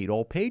do need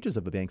all pages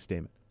of a bank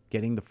statement.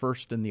 Getting the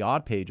first and the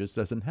odd pages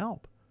doesn't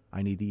help.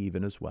 I need the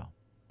even as well.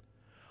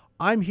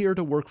 I'm here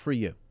to work for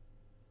you.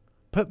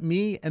 Put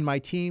me and my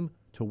team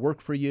to work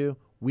for you.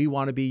 We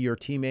want to be your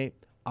teammate.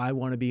 I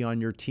want to be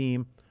on your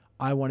team.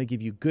 I want to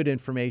give you good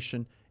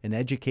information and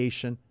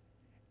education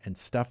and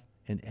stuff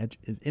and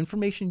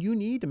information you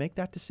need to make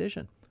that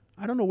decision.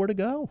 I don't know where to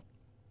go.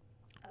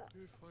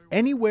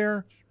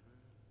 Anywhere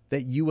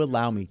that you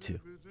allow me to,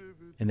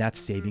 and that's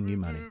saving you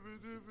money.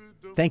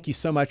 Thank you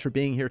so much for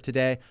being here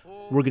today.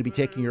 We're going to be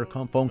taking your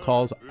phone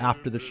calls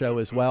after the show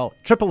as well.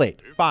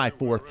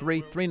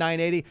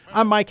 888-543-3980.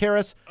 I'm Mike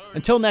Harris.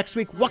 Until next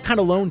week, what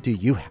kind of loan do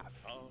you have?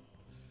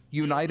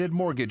 United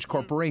Mortgage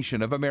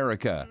Corporation of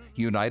America,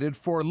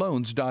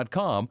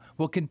 UnitedForLoans.com,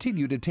 will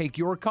continue to take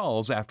your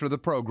calls after the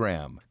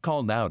program.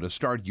 Call now to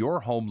start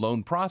your home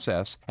loan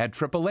process at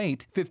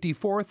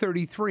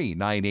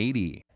 888-543-3980.